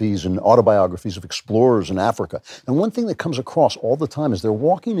biographies and autobiographies of explorers in Africa. And one thing that comes across all the time is they're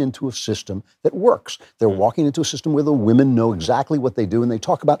walking into a system that works. They're walking into a system where the women know exactly what they do, and they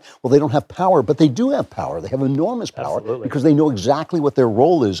talk about, well, they don't have power, but they do have power. They have enormous power because they know exactly what their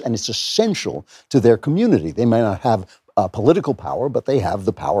role is, and it's essential to their community. They may not have political power, but they have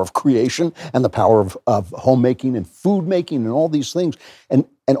the power of creation and the power of homemaking and food making and all these things. And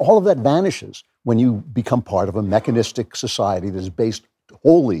all of that vanishes when you become part of a mechanistic society that is based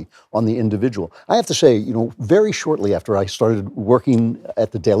wholly on the individual. I have to say, very shortly after I started working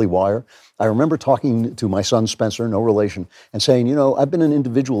at the Daily Wire, I remember talking to my son Spencer, no relation, and saying, I've been an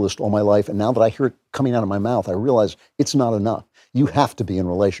individualist all my life, and now that I hear it coming out of my mouth, I realize it's not enough. You have to be in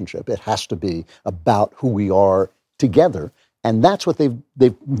relationship. It has to be about who we are together. And that's what they've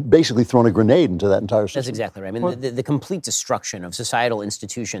basically thrown a grenade into that entire system. That's exactly right. I mean, the complete destruction of societal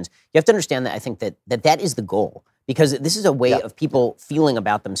institutions. You have to understand that I think that is the goal, because this is a way of people feeling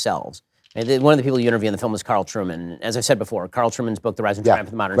about themselves. And one of the people you interview in the film was Carl Truman. As I've said before, Carl Truman's book, The Rise and Triumph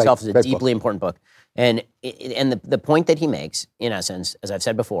of the Modern Self, is a deeply important book. And the point that he makes, in essence, as I've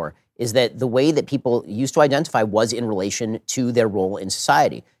said before, is that the way that people used to identify was in relation to their role in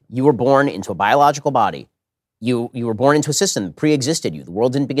society. You were born into a biological body. You were born into a system that pre-existed you. The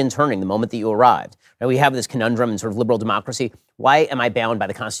world didn't begin turning the moment that you arrived. Now, we have this conundrum in sort of liberal democracy. Why am I bound by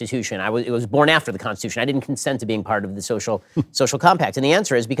the Constitution? It was born after the Constitution. I didn't consent to being part of the social compact. And the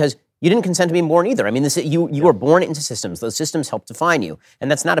answer is because you didn't consent to being born either. I mean, you were born into systems. Those systems help define you. And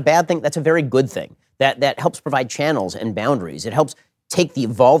that's not a bad thing. That's a very good thing. That helps provide channels and boundaries. It helps take the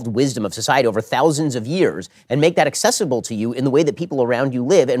evolved wisdom of society over thousands of years and make that accessible to you in the way that people around you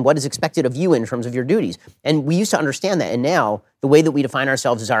live and what is expected of you in terms of your duties. And we used to understand that, and now the way that we define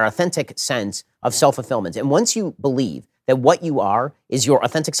ourselves is our authentic sense of self-fulfillment. And once you believe that what you are is your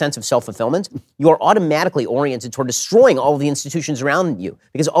authentic sense of self-fulfillment, you are automatically oriented toward destroying all of the institutions around you,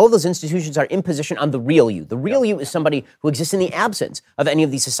 because all of those institutions are imposition on the real you. The real you is somebody who exists in the absence of any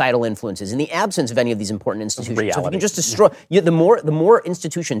of these societal influences, in the absence of any of these important institutions. Reality. So if you can just destroy, the more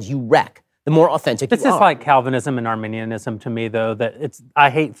institutions you wreck, the more authentic you are. This is like Calvinism and Arminianism to me, though, that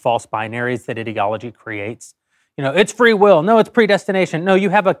I hate false binaries that ideology creates. It's free will. No, it's predestination. No, you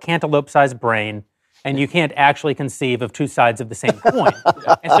have a cantaloupe-sized brain, and you can't actually conceive of two sides of the same coin.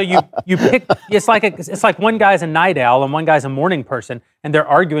 And so you pick. It's like one guy's a night owl and one guy's a morning person, and they're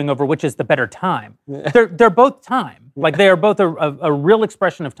arguing over which is the better time. They're both time. Like, they are both a real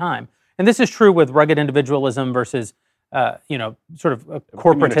expression of time. And this is true with rugged individualism versus sort of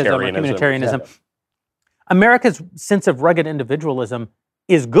corporatism or communitarianism. Yeah. America's sense of rugged individualism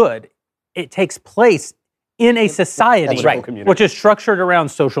is good. It takes place in a society, which is structured around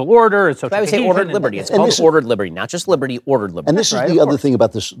social order and social. I would say ordered liberty. It's called ordered liberty, not just liberty, ordered liberty. And this is the other thing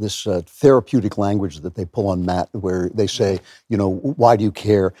about this therapeutic language that they pull on Matt, where they say, why do you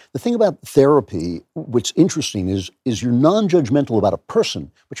care? The thing about therapy, what's interesting is you're non-judgmental about a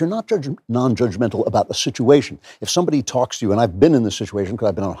person, but you're not non-judgmental about a situation. If somebody talks to you, and I've been in this situation because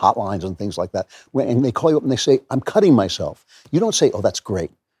I've been on hotlines and things like that, and they call you up and they say, I'm cutting myself. You don't say, oh, that's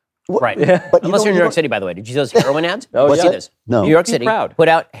great. Right. But unless you're in New York City, by the way. Did you see those heroin ads? Oh, see this? No. New York City proud. put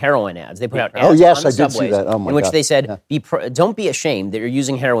out heroin ads. They put out ads on the subways I did see that. Oh, my in which God. they said, don't be ashamed that you're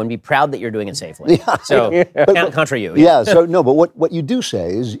using heroin. Be proud that you're doing it safely. So, contra you. Yeah, so no, but what you do say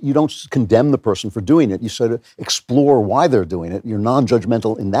is you don't condemn the person for doing it. You sort of explore why they're doing it. You're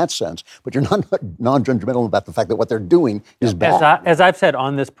non-judgmental in that sense, but you're not non-judgmental about the fact that what they're doing is bad. As I've said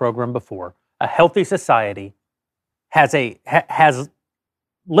on this program before, a healthy society has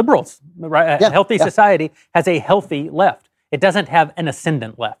liberals, right? A healthy society has a healthy left. It doesn't have an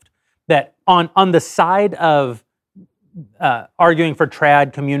ascendant left. That on the side of arguing for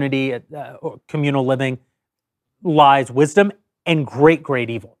trad community, communal living, lies wisdom and great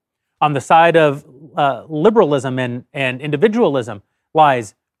evil. On the side of liberalism and individualism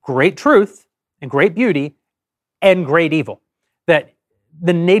lies great truth and great beauty and great evil. That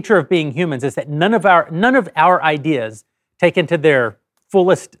the nature of being humans is that none of our ideas taken to their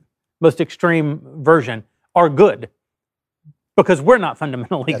fullest, most extreme version are good, because we're not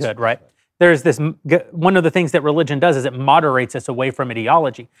fundamentally good, right? There's this, one of the things that religion does is it moderates us away from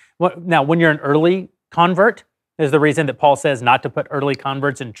ideology. Now, when you're an early convert, is the reason that Paul says not to put early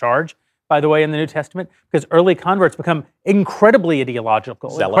converts in charge, by the way, in the New Testament, because early converts become incredibly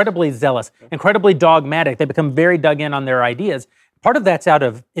ideological, incredibly zealous, incredibly dogmatic. They become very dug in on their ideas. Part of that's out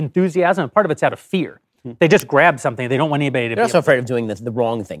of enthusiasm, and part of it's out of fear. They just grab something. They don't want anybody to. They're also afraid of doing the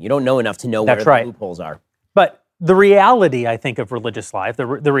wrong thing. You don't know enough to know where the loopholes are. But the reality, I think, of religious life, the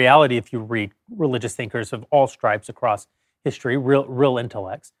reality, if you read religious thinkers of all stripes across history, real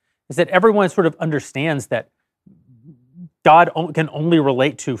intellects, is that everyone sort of understands that God can only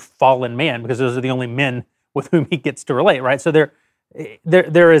relate to fallen man, because those are the only men with whom he gets to relate, right? So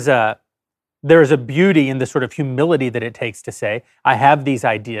there is a beauty in the sort of humility that it takes to say, I have these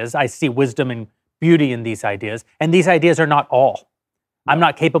ideas, I see wisdom and beauty in these ideas, and these ideas are not all. I'm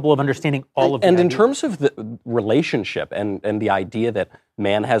not capable of understanding all of it. And in terms of the relationship and the idea that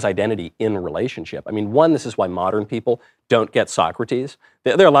man has identity in relationship, I mean, one, this is why modern people don't get Socrates.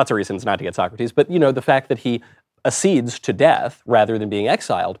 There are lots of reasons not to get Socrates, but the fact that he accedes to death rather than being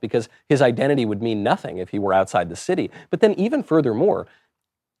exiled because his identity would mean nothing if he were outside the city. But then even furthermore,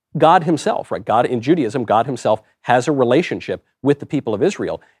 God himself, right? God in Judaism, God himself has a relationship with the people of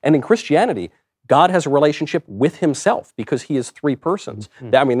Israel. And in Christianity, God has a relationship with himself because he is three persons.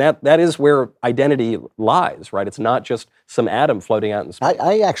 I mean, that is where identity lies, right? It's not just some atom floating out in space.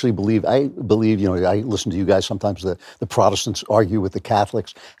 I actually believe, I listen to you guys sometimes, the Protestants argue with the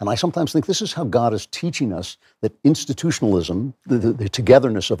Catholics, and I sometimes think this is how God is teaching us that institutionalism, the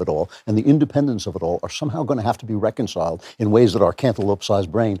togetherness of it all, and the independence of it all are somehow going to have to be reconciled in ways that our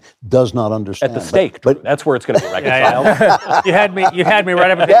cantaloupe-sized brain does not understand. At the stake, but that's where it's going to be reconciled. You had me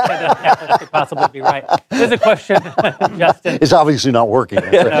right up against the Catholics could possibly be right. There's a question, Justin. It's obviously not working.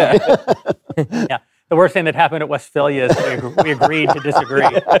 Yeah. The worst thing that happened at Westphalia is we agreed to disagree.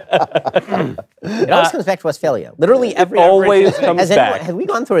 It always comes back to Westphalia. Literally every always comes back. Have we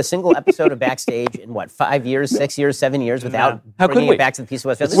gone through a single episode of Backstage in 5 years, 6 years, 7 years without bringing it back to the piece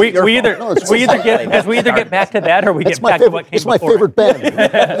of Westphalia? We either get back to that or we get back to what came before. It's my favorite band.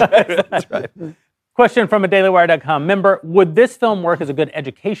 That's right. Question from a DailyWire.com member: would this film work as a good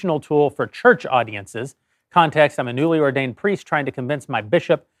educational tool for church audiences? Context: I'm a newly ordained priest trying to convince my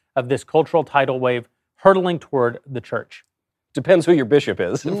bishop of this cultural tidal wave hurtling toward the church. Depends who your bishop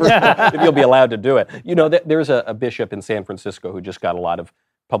is, if you'll be allowed to do it. There's a bishop in San Francisco who just got a lot of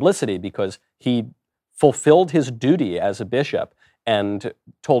publicity because he fulfilled his duty as a bishop and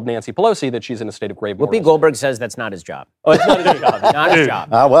told Nancy Pelosi that she's in a state of grave moral. Whoopi Goldberg says that's not his job. Oh, it's not his job. Not his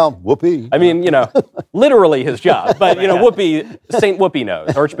job. Well, Whoopi. I mean, literally his job. But, Whoopi, Saint Whoopi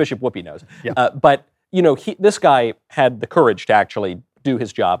knows, Archbishop Whoopi knows. Yeah. But, this guy had the courage to actually do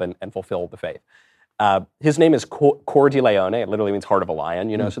his job and fulfill the faith. His name is Cor de Leone. It literally means heart of a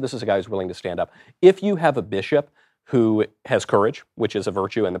lion, so this is a guy who's willing to stand up. If you have a bishop who has courage, which is a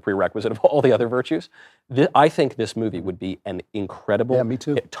virtue and the prerequisite of all the other virtues, I think this movie would be an incredible, me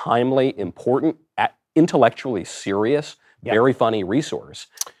too. Timely, important, intellectually serious, very funny resource.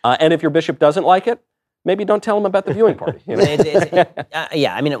 And if your bishop doesn't like it, maybe don't tell him about the viewing party.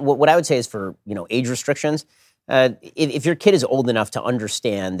 I mean, what I would say is for age restrictions, if your kid is old enough to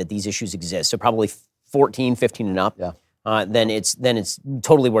understand that these issues exist, so probably 14, 15 and up, then it's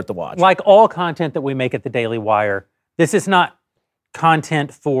totally worth the watch. Like all content that we make at the Daily Wire, this is not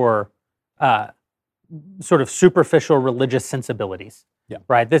content for sort of superficial religious sensibilities. Yeah.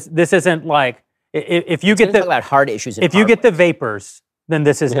 Right. This isn't like if you get about hard issues. If you get the vapors, then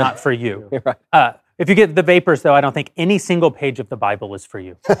this is not for you. Right. If you get the vapors, though, I don't think any single page of the Bible is for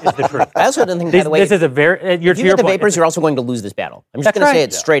you. Is the truth. I also don't think, by the way, this is a very. If you get the vapors, you're also going to lose this battle. I'm just going to say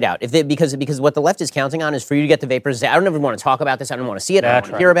it straight out. Because what the left is counting on is for you to get the vapors. Say, I don't ever want to talk about this. I don't want to see it. I don't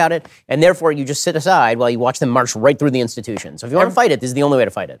want to hear about it. And therefore, you just sit aside while you watch them march right through the institution. So if you want to fight it, this is the only way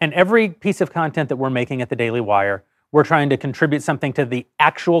to fight it. And every piece of content that we're making at the Daily Wire, we're trying to contribute something to the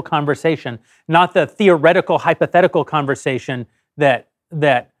actual conversation, not the theoretical, hypothetical conversation that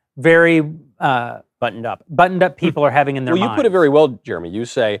very buttoned up people are having in their minds. Well, you put it very well, Jeremy. You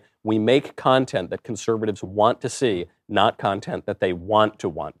say we make content that conservatives want to see, not content that they want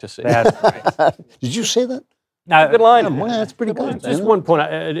to see. That's right. Did you say that? Good line. Well, that's pretty good. Just one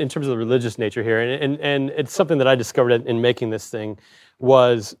point in terms of the religious nature here, and it's something that I discovered in making this thing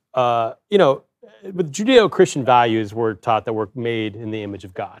was, with Judeo-Christian values were taught that we're made in the image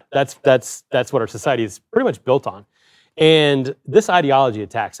of God. That's what our society is pretty much built on. And this ideology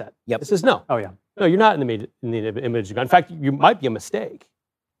attacks that. It says, no, you're not in the image of God. In fact, you might be a mistake.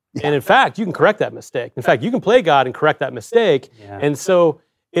 Yeah. And in fact, you can correct that mistake. In fact, you can play God and correct that mistake. Yeah. And so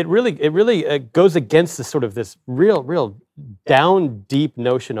it really goes against this real down deep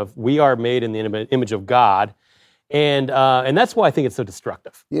notion of we are made in the image of God. And that's why I think it's so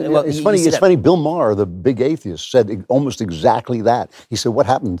destructive. Yeah, well, it's funny. Bill Maher, the big atheist, said almost exactly that. He said, "What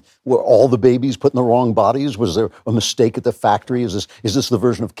happened? Were all the babies put in the wrong bodies? Was there a mistake at the factory? Is this the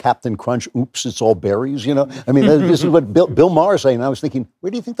version of Captain Crunch? Oops, it's all berries." I mean, this is what Bill Maher is saying. And I was thinking, where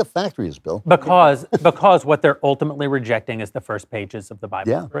do you think the factory is, Bill? Because what they're ultimately rejecting is the first pages of the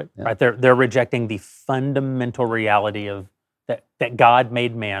Bible. Yeah, right. They're rejecting the fundamental reality of that God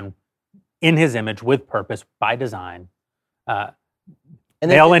made man in his image, with purpose, by design.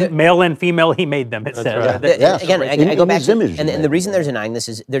 Male and female, he made them, it says. Right. Again, I go back to image. And the reason they're denying this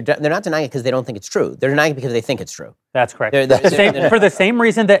is they're not denying it because they don't think it's true. They're denying it because they think it's true. That's correct. For the same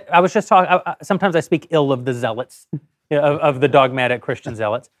reason that I was just talking, sometimes I speak ill of the zealots, of the dogmatic Christian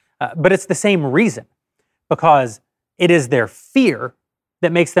zealots, but it's the same reason, because it is their fear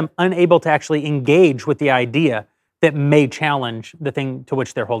that makes them unable to actually engage with the idea that may challenge the thing to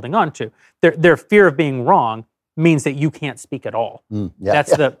which they're holding on to. Their fear of being wrong means that you can't speak at all.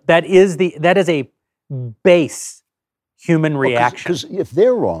 That is a base human reaction. Because if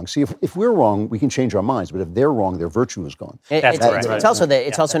they're wrong, see, if we're wrong, we can change our minds. But if they're wrong, their virtue is gone. It's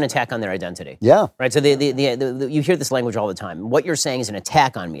also an attack on their identity. Yeah. Right. So you hear this language all the time. What you're saying is an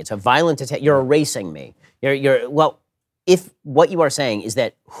attack on me. It's a violent attack. You're erasing me. If what you are saying is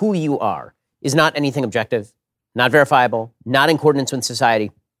that who you are is not anything objective, not verifiable, not in coordinates with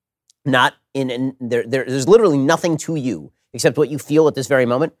society, there's literally nothing to you except what you feel at this very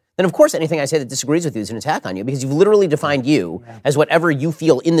moment, then of course anything I say that disagrees with you is an attack on you, because you've literally defined you as whatever you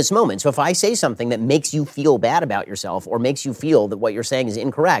feel in this moment. So if I say something that makes you feel bad about yourself or makes you feel that what you're saying is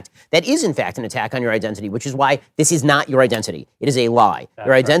incorrect, that is in fact an attack on your identity, which is why this is not your identity. It is a lie.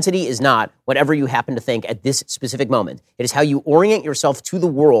 Your identity is not whatever you happen to think at this specific moment. It is how you orient yourself to the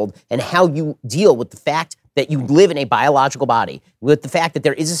world and how you deal with the fact that you live in a biological body, with the fact that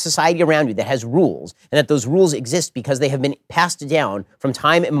there is a society around you that has rules, and that those rules exist because they have been passed down from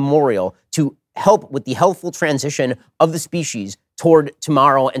time immemorial to help with the healthful transition of the species toward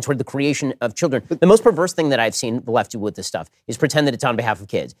tomorrow and toward the creation of children. The most perverse thing that I've seen the left do with this stuff is pretend that it's on behalf of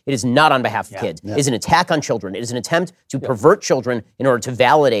kids. It is not on behalf of kids. It is an attack on children. It is an attempt to pervert children in order to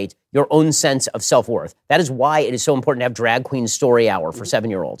validate your own sense of self-worth. That is why it is so important to have Drag Queen Story Hour for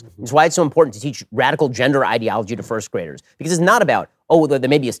 7-year-olds. It's why it's so important to teach radical gender ideology to first graders. Because it's not about, there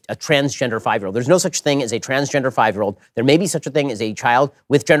may be a transgender 5-year-old. There's no such thing as a transgender 5-year-old. There may be such a thing as a child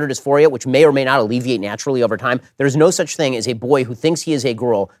with gender dysphoria, which may or may not alleviate naturally over time. There's no such thing as a boy who thinks he is a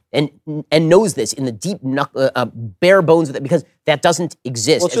girl and knows this in the deep, bare bones of it, because that doesn't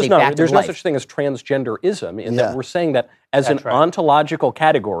exist as a fact of life. There's no such thing as transgenderism, in that we're saying that as an ontological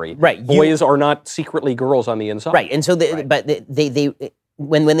category, boys are not secretly girls on the inside. Right, and so,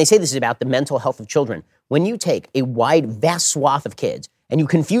 when they say this is about the mental health of children, when you take a vast swath of kids and you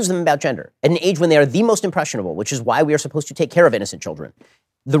confuse them about gender at an age when they are the most impressionable, which is why we are supposed to take care of innocent children,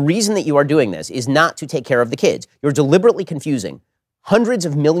 the reason that you are doing this is not to take care of the kids. You're deliberately confusing hundreds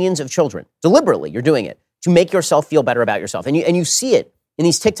of millions of children. Deliberately, you're doing it to make yourself feel better about yourself. And you see it in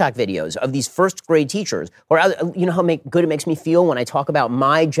these TikTok videos of these first grade teachers, or you know how good it makes me feel when I talk about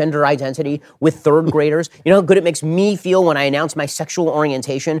my gender identity with third graders? You know how good it makes me feel when I announce my sexual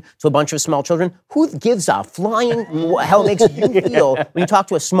orientation to a bunch of small children? Who gives a flying how it makes you feel when you talk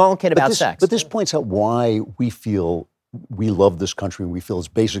to a small kid about sex? But this points out why we feel we love this country and we feel it's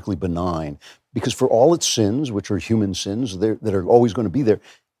basically benign. Because for all its sins, which are human sins that are always going to be there,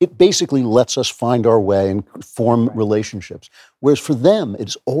 it basically lets us find our way and form relationships. Whereas for them,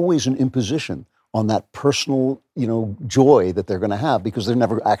 it's always an imposition on that personal, joy that they're going to have, because they're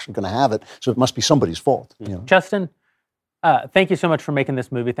never actually going to have it. So it must be somebody's fault. Justin, thank you so much for making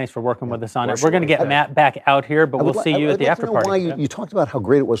this movie. Thanks for working with us on it. We're going to get Matt back out here, but we'll see you at the after party. Why you talked about how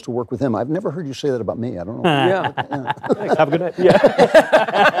great it was to work with him. I've never heard you say that about me. I don't know. Have a good night.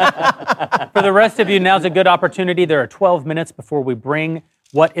 For the rest of you, now's a good opportunity. There are 12 minutes before we bring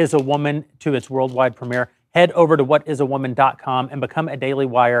What Is a Woman to its worldwide premiere. Head over to whatisawoman.com and become a Daily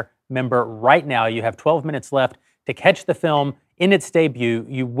Wire member right now. You have 12 minutes left to catch the film in its debut.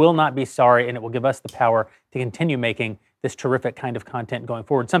 You will not be sorry, and it will give us the power to continue making this terrific kind of content going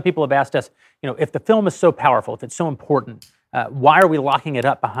forward. Some people have asked us, if the film is so powerful, if it's so important, why are we locking it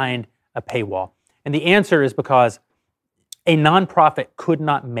up behind a paywall? And the answer is because a nonprofit could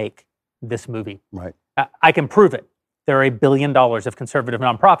not make this movie. Right. I can prove it. There are $1 billion of conservative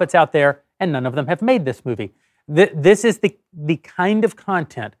nonprofits out there, and none of them have made this movie. This is the kind of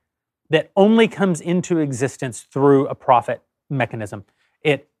content that only comes into existence through a profit mechanism.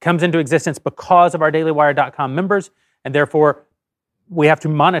 It comes into existence because of our dailywire.com members, and therefore we have to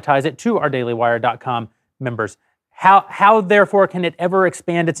monetize it to our dailywire.com members. How therefore can it ever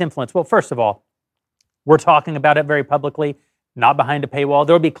expand its influence? Well, first of all, we're talking about it very publicly, not behind a paywall.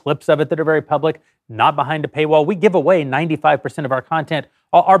 There will be clips of it that are very public, not behind a paywall. We give away 95% of our content.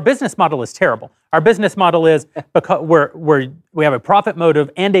 Our business model is terrible. Our business model is because we have a profit motive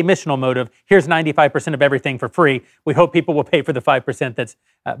and a missional motive. Here's 95% of everything for free. We hope people will pay for the 5% that's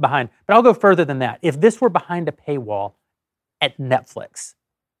behind. But I'll go further than that. If this were behind a paywall at Netflix,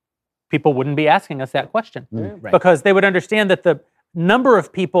 people wouldn't be asking us that question, because they would understand that the number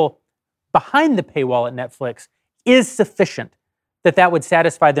of people behind the paywall at Netflix is sufficient that would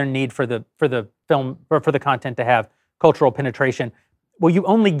satisfy their need for the film or for the content to have cultural penetration. Well, you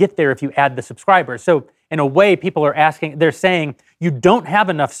only get there if you add the subscribers. So in a way, people are they're saying, you don't have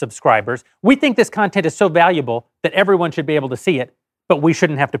enough subscribers. We think this content is so valuable that everyone should be able to see it, but we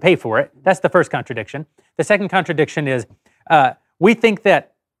shouldn't have to pay for it. That's the first contradiction. The second contradiction is, We think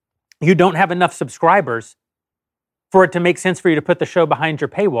that you don't have enough subscribers for it to make sense for you to put the show behind your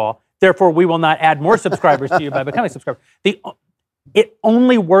paywall. Therefore, we will not add more subscribers to you by becoming a subscriber. It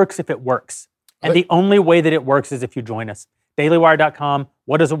only works if it works. And the only way that it works is if you join us. DailyWire.com,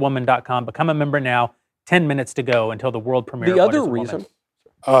 whatisawoman.com. Become a member now. 10 minutes to go until the world premiere. The other reason...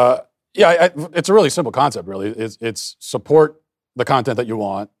 it's a really simple concept, really. It's support the content that you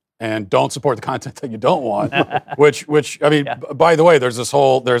want and don't support the content that you don't want. which I mean, by the way, there's this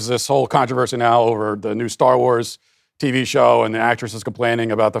whole controversy now over the new Star Wars TV show, and the actress is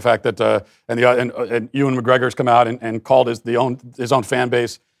complaining about the fact that and Ewan McGregor's come out and called his own fan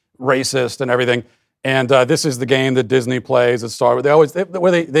base racist and everything. And this is the game that Disney plays at Star Wars.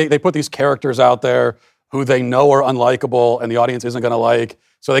 They put these characters out there who they know are unlikable and the audience isn't going to like,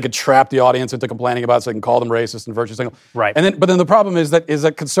 so they could trap the audience into complaining about it, so they can call them racist and virtue signal. Right. But then the problem is that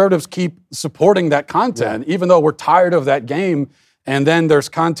conservatives keep supporting that content, even though we're tired of that game. And then there's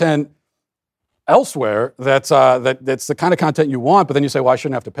content elsewhere that's the kind of content you want, but then you say, well, I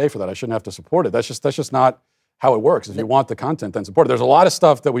shouldn't have to pay for that. I shouldn't have to support it. That's just not how it works. If you want the content, then support it. There's a lot of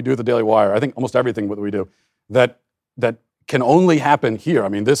stuff that we do at the Daily Wire, I think almost everything that we do, that can only happen here. I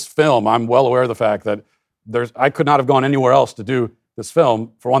mean, this film, I'm well aware of the fact that I could not have gone anywhere else to do this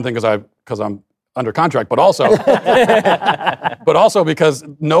film, for one thing, because I'm under contract, but also because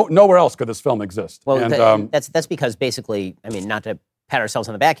nowhere else could this film exist. Well, and, that's because basically, I mean, not to pat ourselves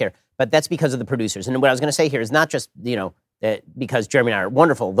on the back here, but that's because of the producers. And what I was going to say here is not just, because Jeremy and I are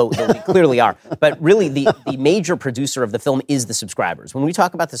wonderful, though we clearly are, but really the major producer of the film is the subscribers. When we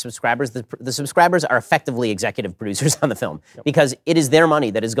talk about the subscribers, the subscribers are effectively executive producers on the film, because it is their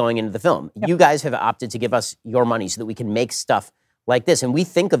money that is going into the film. Yep. You guys have opted to give us your money so that we can make stuff like this. And we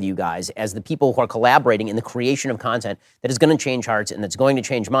think of you guys as the people who are collaborating in the creation of content that is going to change hearts and that's going to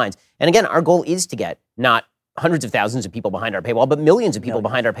change minds. And again, our goal is to get not hundreds of thousands of people behind our paywall, but millions of people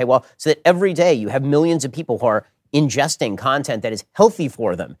behind our paywall, so that every day you have millions of people who are ingesting content that is healthy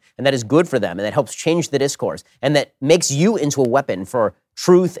for them and that is good for them and that helps change the discourse and that makes you into a weapon for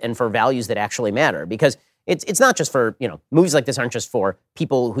truth and for values that actually matter. Because it's not just for, movies like this aren't just for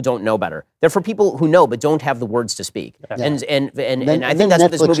people who don't know better. They're for people who know but don't have the words to speak. Yeah. And I think that's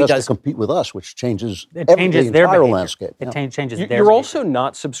what this movie does. To compete with us, which changes the entire landscape. It changes their You're also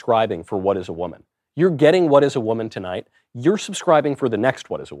not subscribing for What is a Woman. You're getting What is a Woman tonight. You're subscribing for the next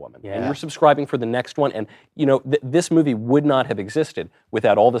What is a Woman. Yeah. And you're subscribing for the next one. And, this movie would not have existed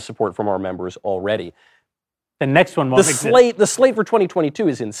without all the support from our members already. The next one won't exist. The slate for 2022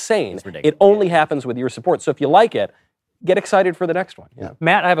 is insane. It only happens with your support. So if you like it, get excited for the next one. Yeah.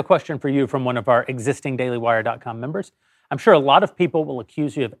 Matt, I have a question for you from one of our existing DailyWire.com members. I'm sure a lot of people will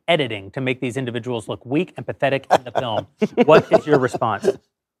accuse you of editing to make these individuals look weak and pathetic in the film. What is your response?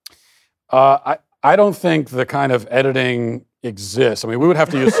 I don't think the kind of editing exists. I mean, we would have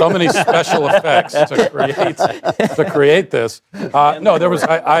to use so many special effects to create this. No, there was.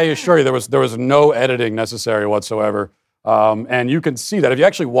 I assure you, there was no editing necessary whatsoever. And you can see that if you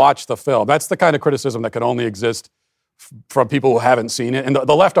actually watch the film. That's the kind of criticism that can only exist from people who haven't seen it. And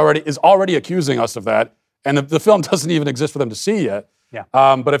the left is already accusing us of that. And the film doesn't even exist for them to see yet. Yeah.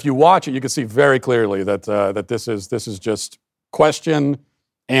 But if you watch it, you can see very clearly that this is just question,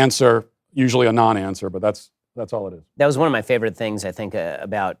 answer. Usually a non-answer, but that's all it is. That was one of my favorite things, I think,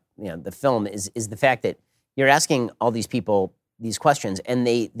 about the film is the fact that you're asking all these people these questions, and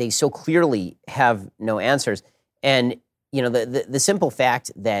they so clearly have no answers. And the simple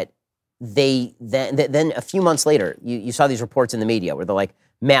fact that then a few months later, you saw these reports in the media where they're like,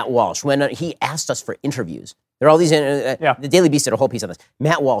 Matt Walsh, when he asked us for interviews. There are all these, the Daily Beast did a whole piece on this.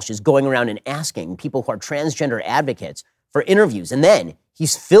 Matt Walsh is going around and asking people who are transgender advocates for interviews, and then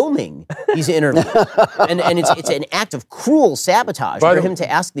he's filming these interviews, and it's an act of cruel sabotage for him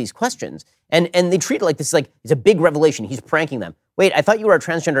to ask these questions, and they treat it like this, like it's a big revelation. He's pranking them. Wait, I thought you were a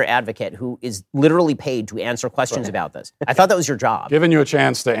transgender advocate who is literally paid to answer questions about this. I thought that was your job. Giving you a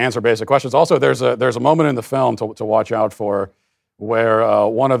chance to answer basic questions. Also, there's a moment in the film to watch out for where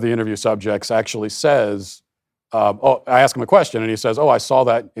one of the interview subjects actually says, I ask him a question, and he says, I saw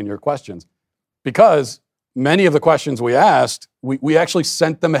that in your questions, because many of the questions we asked, we actually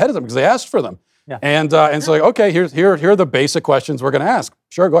sent them ahead of them because they asked for them. Yeah. And so like, okay, here are the basic questions we're going to ask.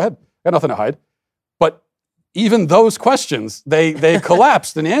 Sure, go ahead. Got nothing to hide. But even those questions, they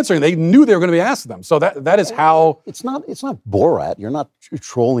collapsed in answering. They knew they were going to be asked them. So that is how... It's not Borat. You're not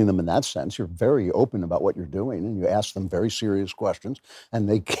trolling them in that sense. You're very open about what you're doing, and you ask them very serious questions, and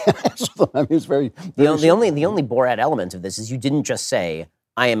they can't answer them. I mean, it's very... The only Borat element of this is you didn't just say,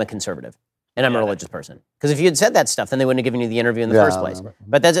 I am a conservative. and I'm a religious person. Because if you had said that stuff, then they wouldn't have given you the interview in the first place.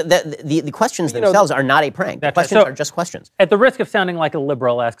 But the questions themselves are not a prank. The questions are just questions. At the risk of sounding like a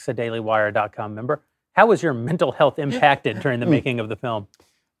liberal, asks a DailyWire.com member, how was your mental health impacted during the making of the film?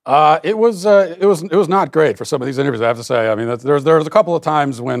 It was not great for some of these interviews, I have to say. I mean, there was a couple of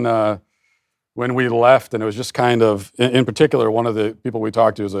times when we left, and it was just kind of, in particular, one of the people we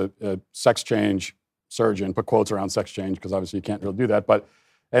talked to is a sex change surgeon, put quotes around sex change, because obviously you can't really do that.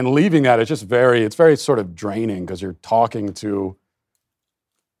 And leaving that, it's very sort of draining, because you're talking to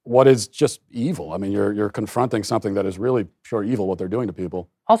what is just evil. I mean, you're confronting something that is really pure evil, what they're doing to people.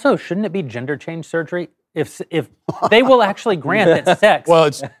 Also, shouldn't it be gender change surgery? If they will actually grant that sex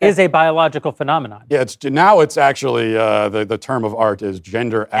is a biological phenomenon. Yeah, it's actually the term of art is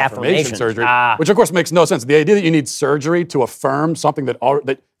gender affirmation surgery, which of course makes no sense. The idea that you need surgery to affirm something that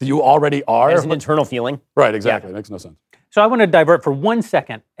you already are. It's an internal feeling. Right, exactly. It makes no sense. So I want to divert for 1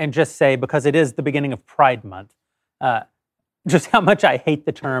 second and just say, because it is the beginning of Pride Month, just how much I hate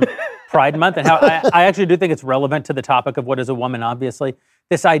the term Pride Month, and how I actually do think it's relevant to the topic of what is a woman, obviously.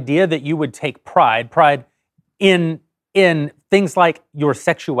 This idea that you would take pride in things like your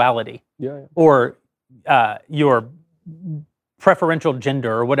sexuality or your preferential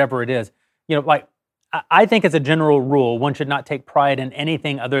gender or whatever it is. You know, like, I think as a general rule, one should not take pride in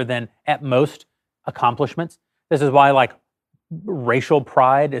anything other than, at most, accomplishments. This is why, like, racial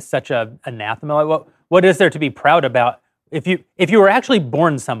pride is such a anathema. Like, what is there to be proud about? If you were actually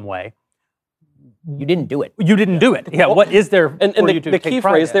born some way, you didn't do it. You didn't do it. Yeah. Well, what is there? And the key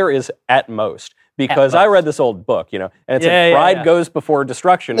phrase there is "at most," because I read this old book, and it said pride goes before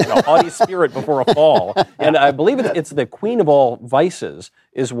destruction, and a haughty spirit before a fall. And I believe it's the queen of all vices,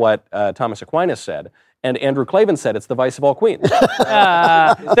 is what Thomas Aquinas said. And Andrew Klavan said it's the vice of all queens.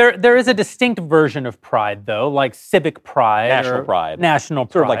 There is a distinct version of pride, though, like civic pride. National pride. National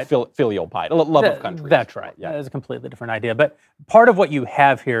pride. Sort of like filial pride, love of country. That's right. Yeah. That's a completely different idea. But part of what you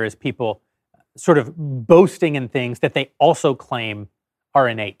have here is people sort of boasting in things that they also claim are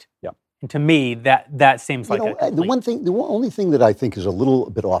innate. Yeah. And to me, that seems like the only thing that I think is a little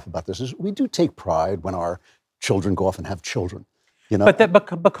bit off about this is we do take pride when our children go off and have children.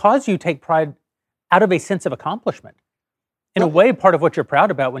 But because you take pride out of a sense of accomplishment. In a way, part of what you're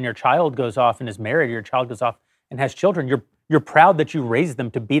proud about when your child goes off and is married, or your child goes off and has children, you're proud that you raised them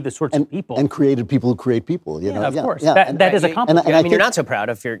to be the sorts of people. And created people who create people. Of course. Yeah. That is accomplishment. And I mean, you're not so proud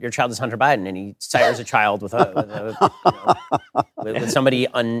if your child is Hunter Biden and he sires a child with somebody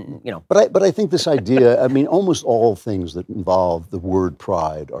But I think this idea, I mean, almost all things that involve the word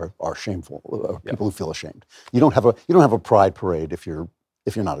pride are shameful. People who feel ashamed. You don't have a pride parade if you're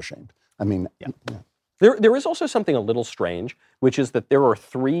not ashamed. I mean, There is also something a little strange, which is that there are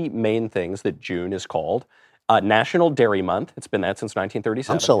three main things that June is called. National Dairy Month. It's been that since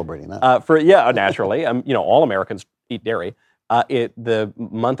 1937. I'm celebrating that. Naturally. All Americans eat dairy. The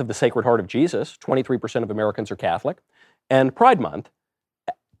month of the Sacred Heart of Jesus. 23% of Americans are Catholic. And Pride Month.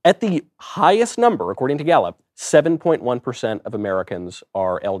 At the highest number, according to Gallup, 7.1% of Americans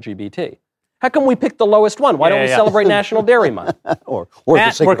are LGBT. How come we picked the lowest one? Why don't we celebrate National Dairy Month? or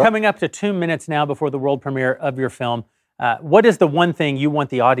Matt, we're coming up to 2 minutes now before the world premiere of your film. What is the one thing you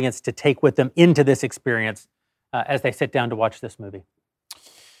want the audience to take with them into this experience as they sit down to watch this movie?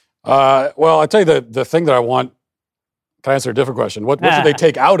 Well, I'll tell you the thing that I want. Can I answer a different question? What should they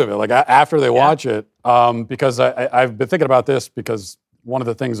take out of it, like after they watch it? Because I've been thinking about this, because one of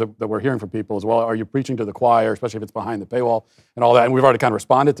the things that we're hearing from people is, well, are you preaching to the choir, especially if it's behind the paywall and all that? And we've already kind of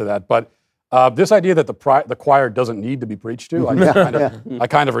responded to that. But this idea that the choir doesn't need to be preached to, I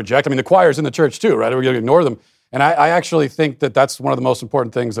kind of reject. I mean, the choir's in the church too, right? We're going to ignore them. And I actually think that that's one of the most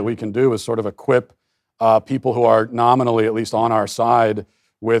important things that we can do, is sort of equip people who are nominally, at least on our side,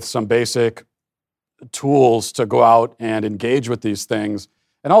 with some basic tools to go out and engage with these things.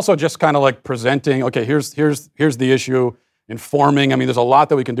 And also just kind of like presenting, okay, here's the issue, informing. I mean, there's a lot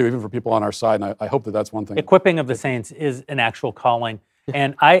that we can do even for people on our side, and I hope that that's one thing. Equipping of the saints is an actual calling.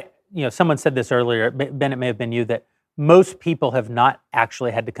 And someone said this earlier, Ben, it may have been you, that most people have not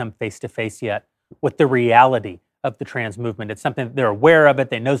actually had to come face to face yet with the reality of the trans movement. It's something they're aware of it.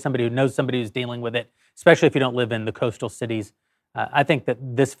 They know somebody who knows somebody who's dealing with it, especially if you don't live in the coastal cities. I think that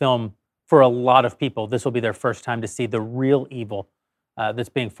this film, for a lot of people, this will be their first time to see the real evil that's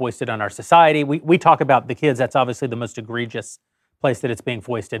being foisted on our society. We talk about the kids. That's obviously the most egregious place that it's being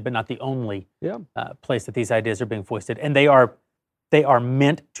foisted, but not the only place that these ideas are being foisted. And they are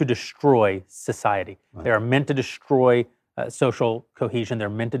meant to destroy society. Right. They are meant to destroy social cohesion. They're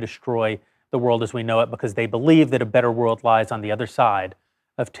meant to destroy the world as we know it, because they believe that a better world lies on the other side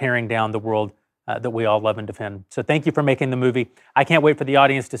of tearing down the world that we all love and defend. So thank you for making the movie. I can't wait for the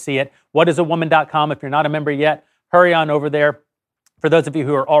audience to see it. Whatisawoman.com. If you're not a member yet, hurry on over there. For those of you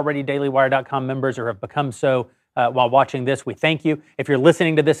who are already dailywire.com members or have become so while watching this, we thank you. If you're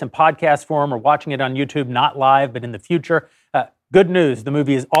listening to this in podcast form or watching it on YouTube, not live, but in the future, good news, the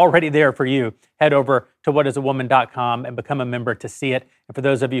movie is already there for you. Head over to whatisawoman.com and become a member to see it. And for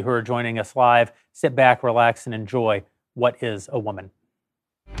those of you who are joining us live, sit back, relax, and enjoy What is a Woman?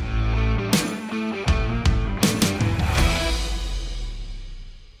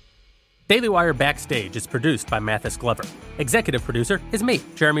 Daily Wire Backstage is produced by Mathis Glover. Executive producer is me,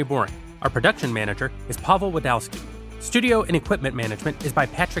 Jeremy Boring. Our production manager is Pavel Wadowski. Studio and equipment management is by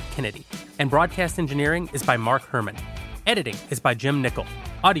Patrick Kennedy. And broadcast engineering is by Mark Herman. Editing is by Jim Nickel.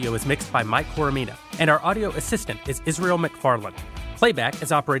 Audio is mixed by Mike Coromina. And our audio assistant is Israel McFarland. Playback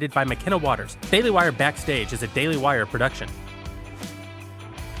is operated by McKenna Waters. Daily Wire Backstage is a Daily Wire production.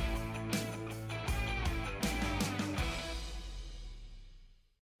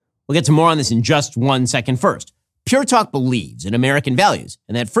 We'll get to more on this in just 1 second. First, Pure Talk believes in American values,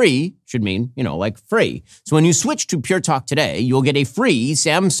 and that free should mean, like free. So when you switch to Pure Talk today, you'll get a free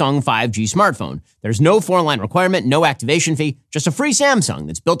Samsung 5G smartphone. There's no foreign-line requirement, no activation fee, just a free Samsung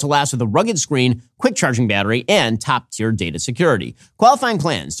that's built to last with a rugged screen, quick charging battery, and top-tier data security. Qualifying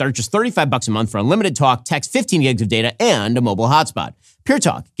plans start at just $35 a month for unlimited talk, text, 15 gigs of data, and a mobile hotspot. Pure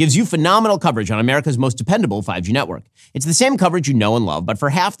Talk gives you phenomenal coverage on America's most dependable 5G network. It's the same coverage you know and love, but for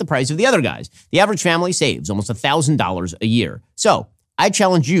half the price of the other guys. The average family saves almost $1,000 a year. So, I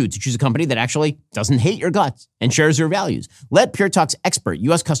challenge you to choose a company that actually doesn't hate your guts and shares your values. Let Pure Talk's expert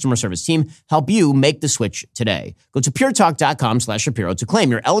U.S. customer service team help you make the switch today. Go to puretalk.com/Shapiro to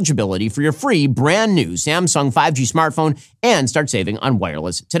claim your eligibility for your free brand new Samsung 5G smartphone and start saving on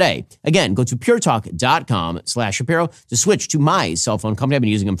wireless today. Again, go to puretalk.com/Shapiro to switch to my cell phone company. I've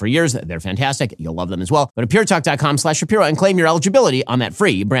been using them for years. They're fantastic. You'll love them as well. Go to puretalk.com/Shapiro and claim your eligibility on that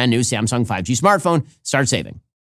free brand new Samsung 5G smartphone. Start saving.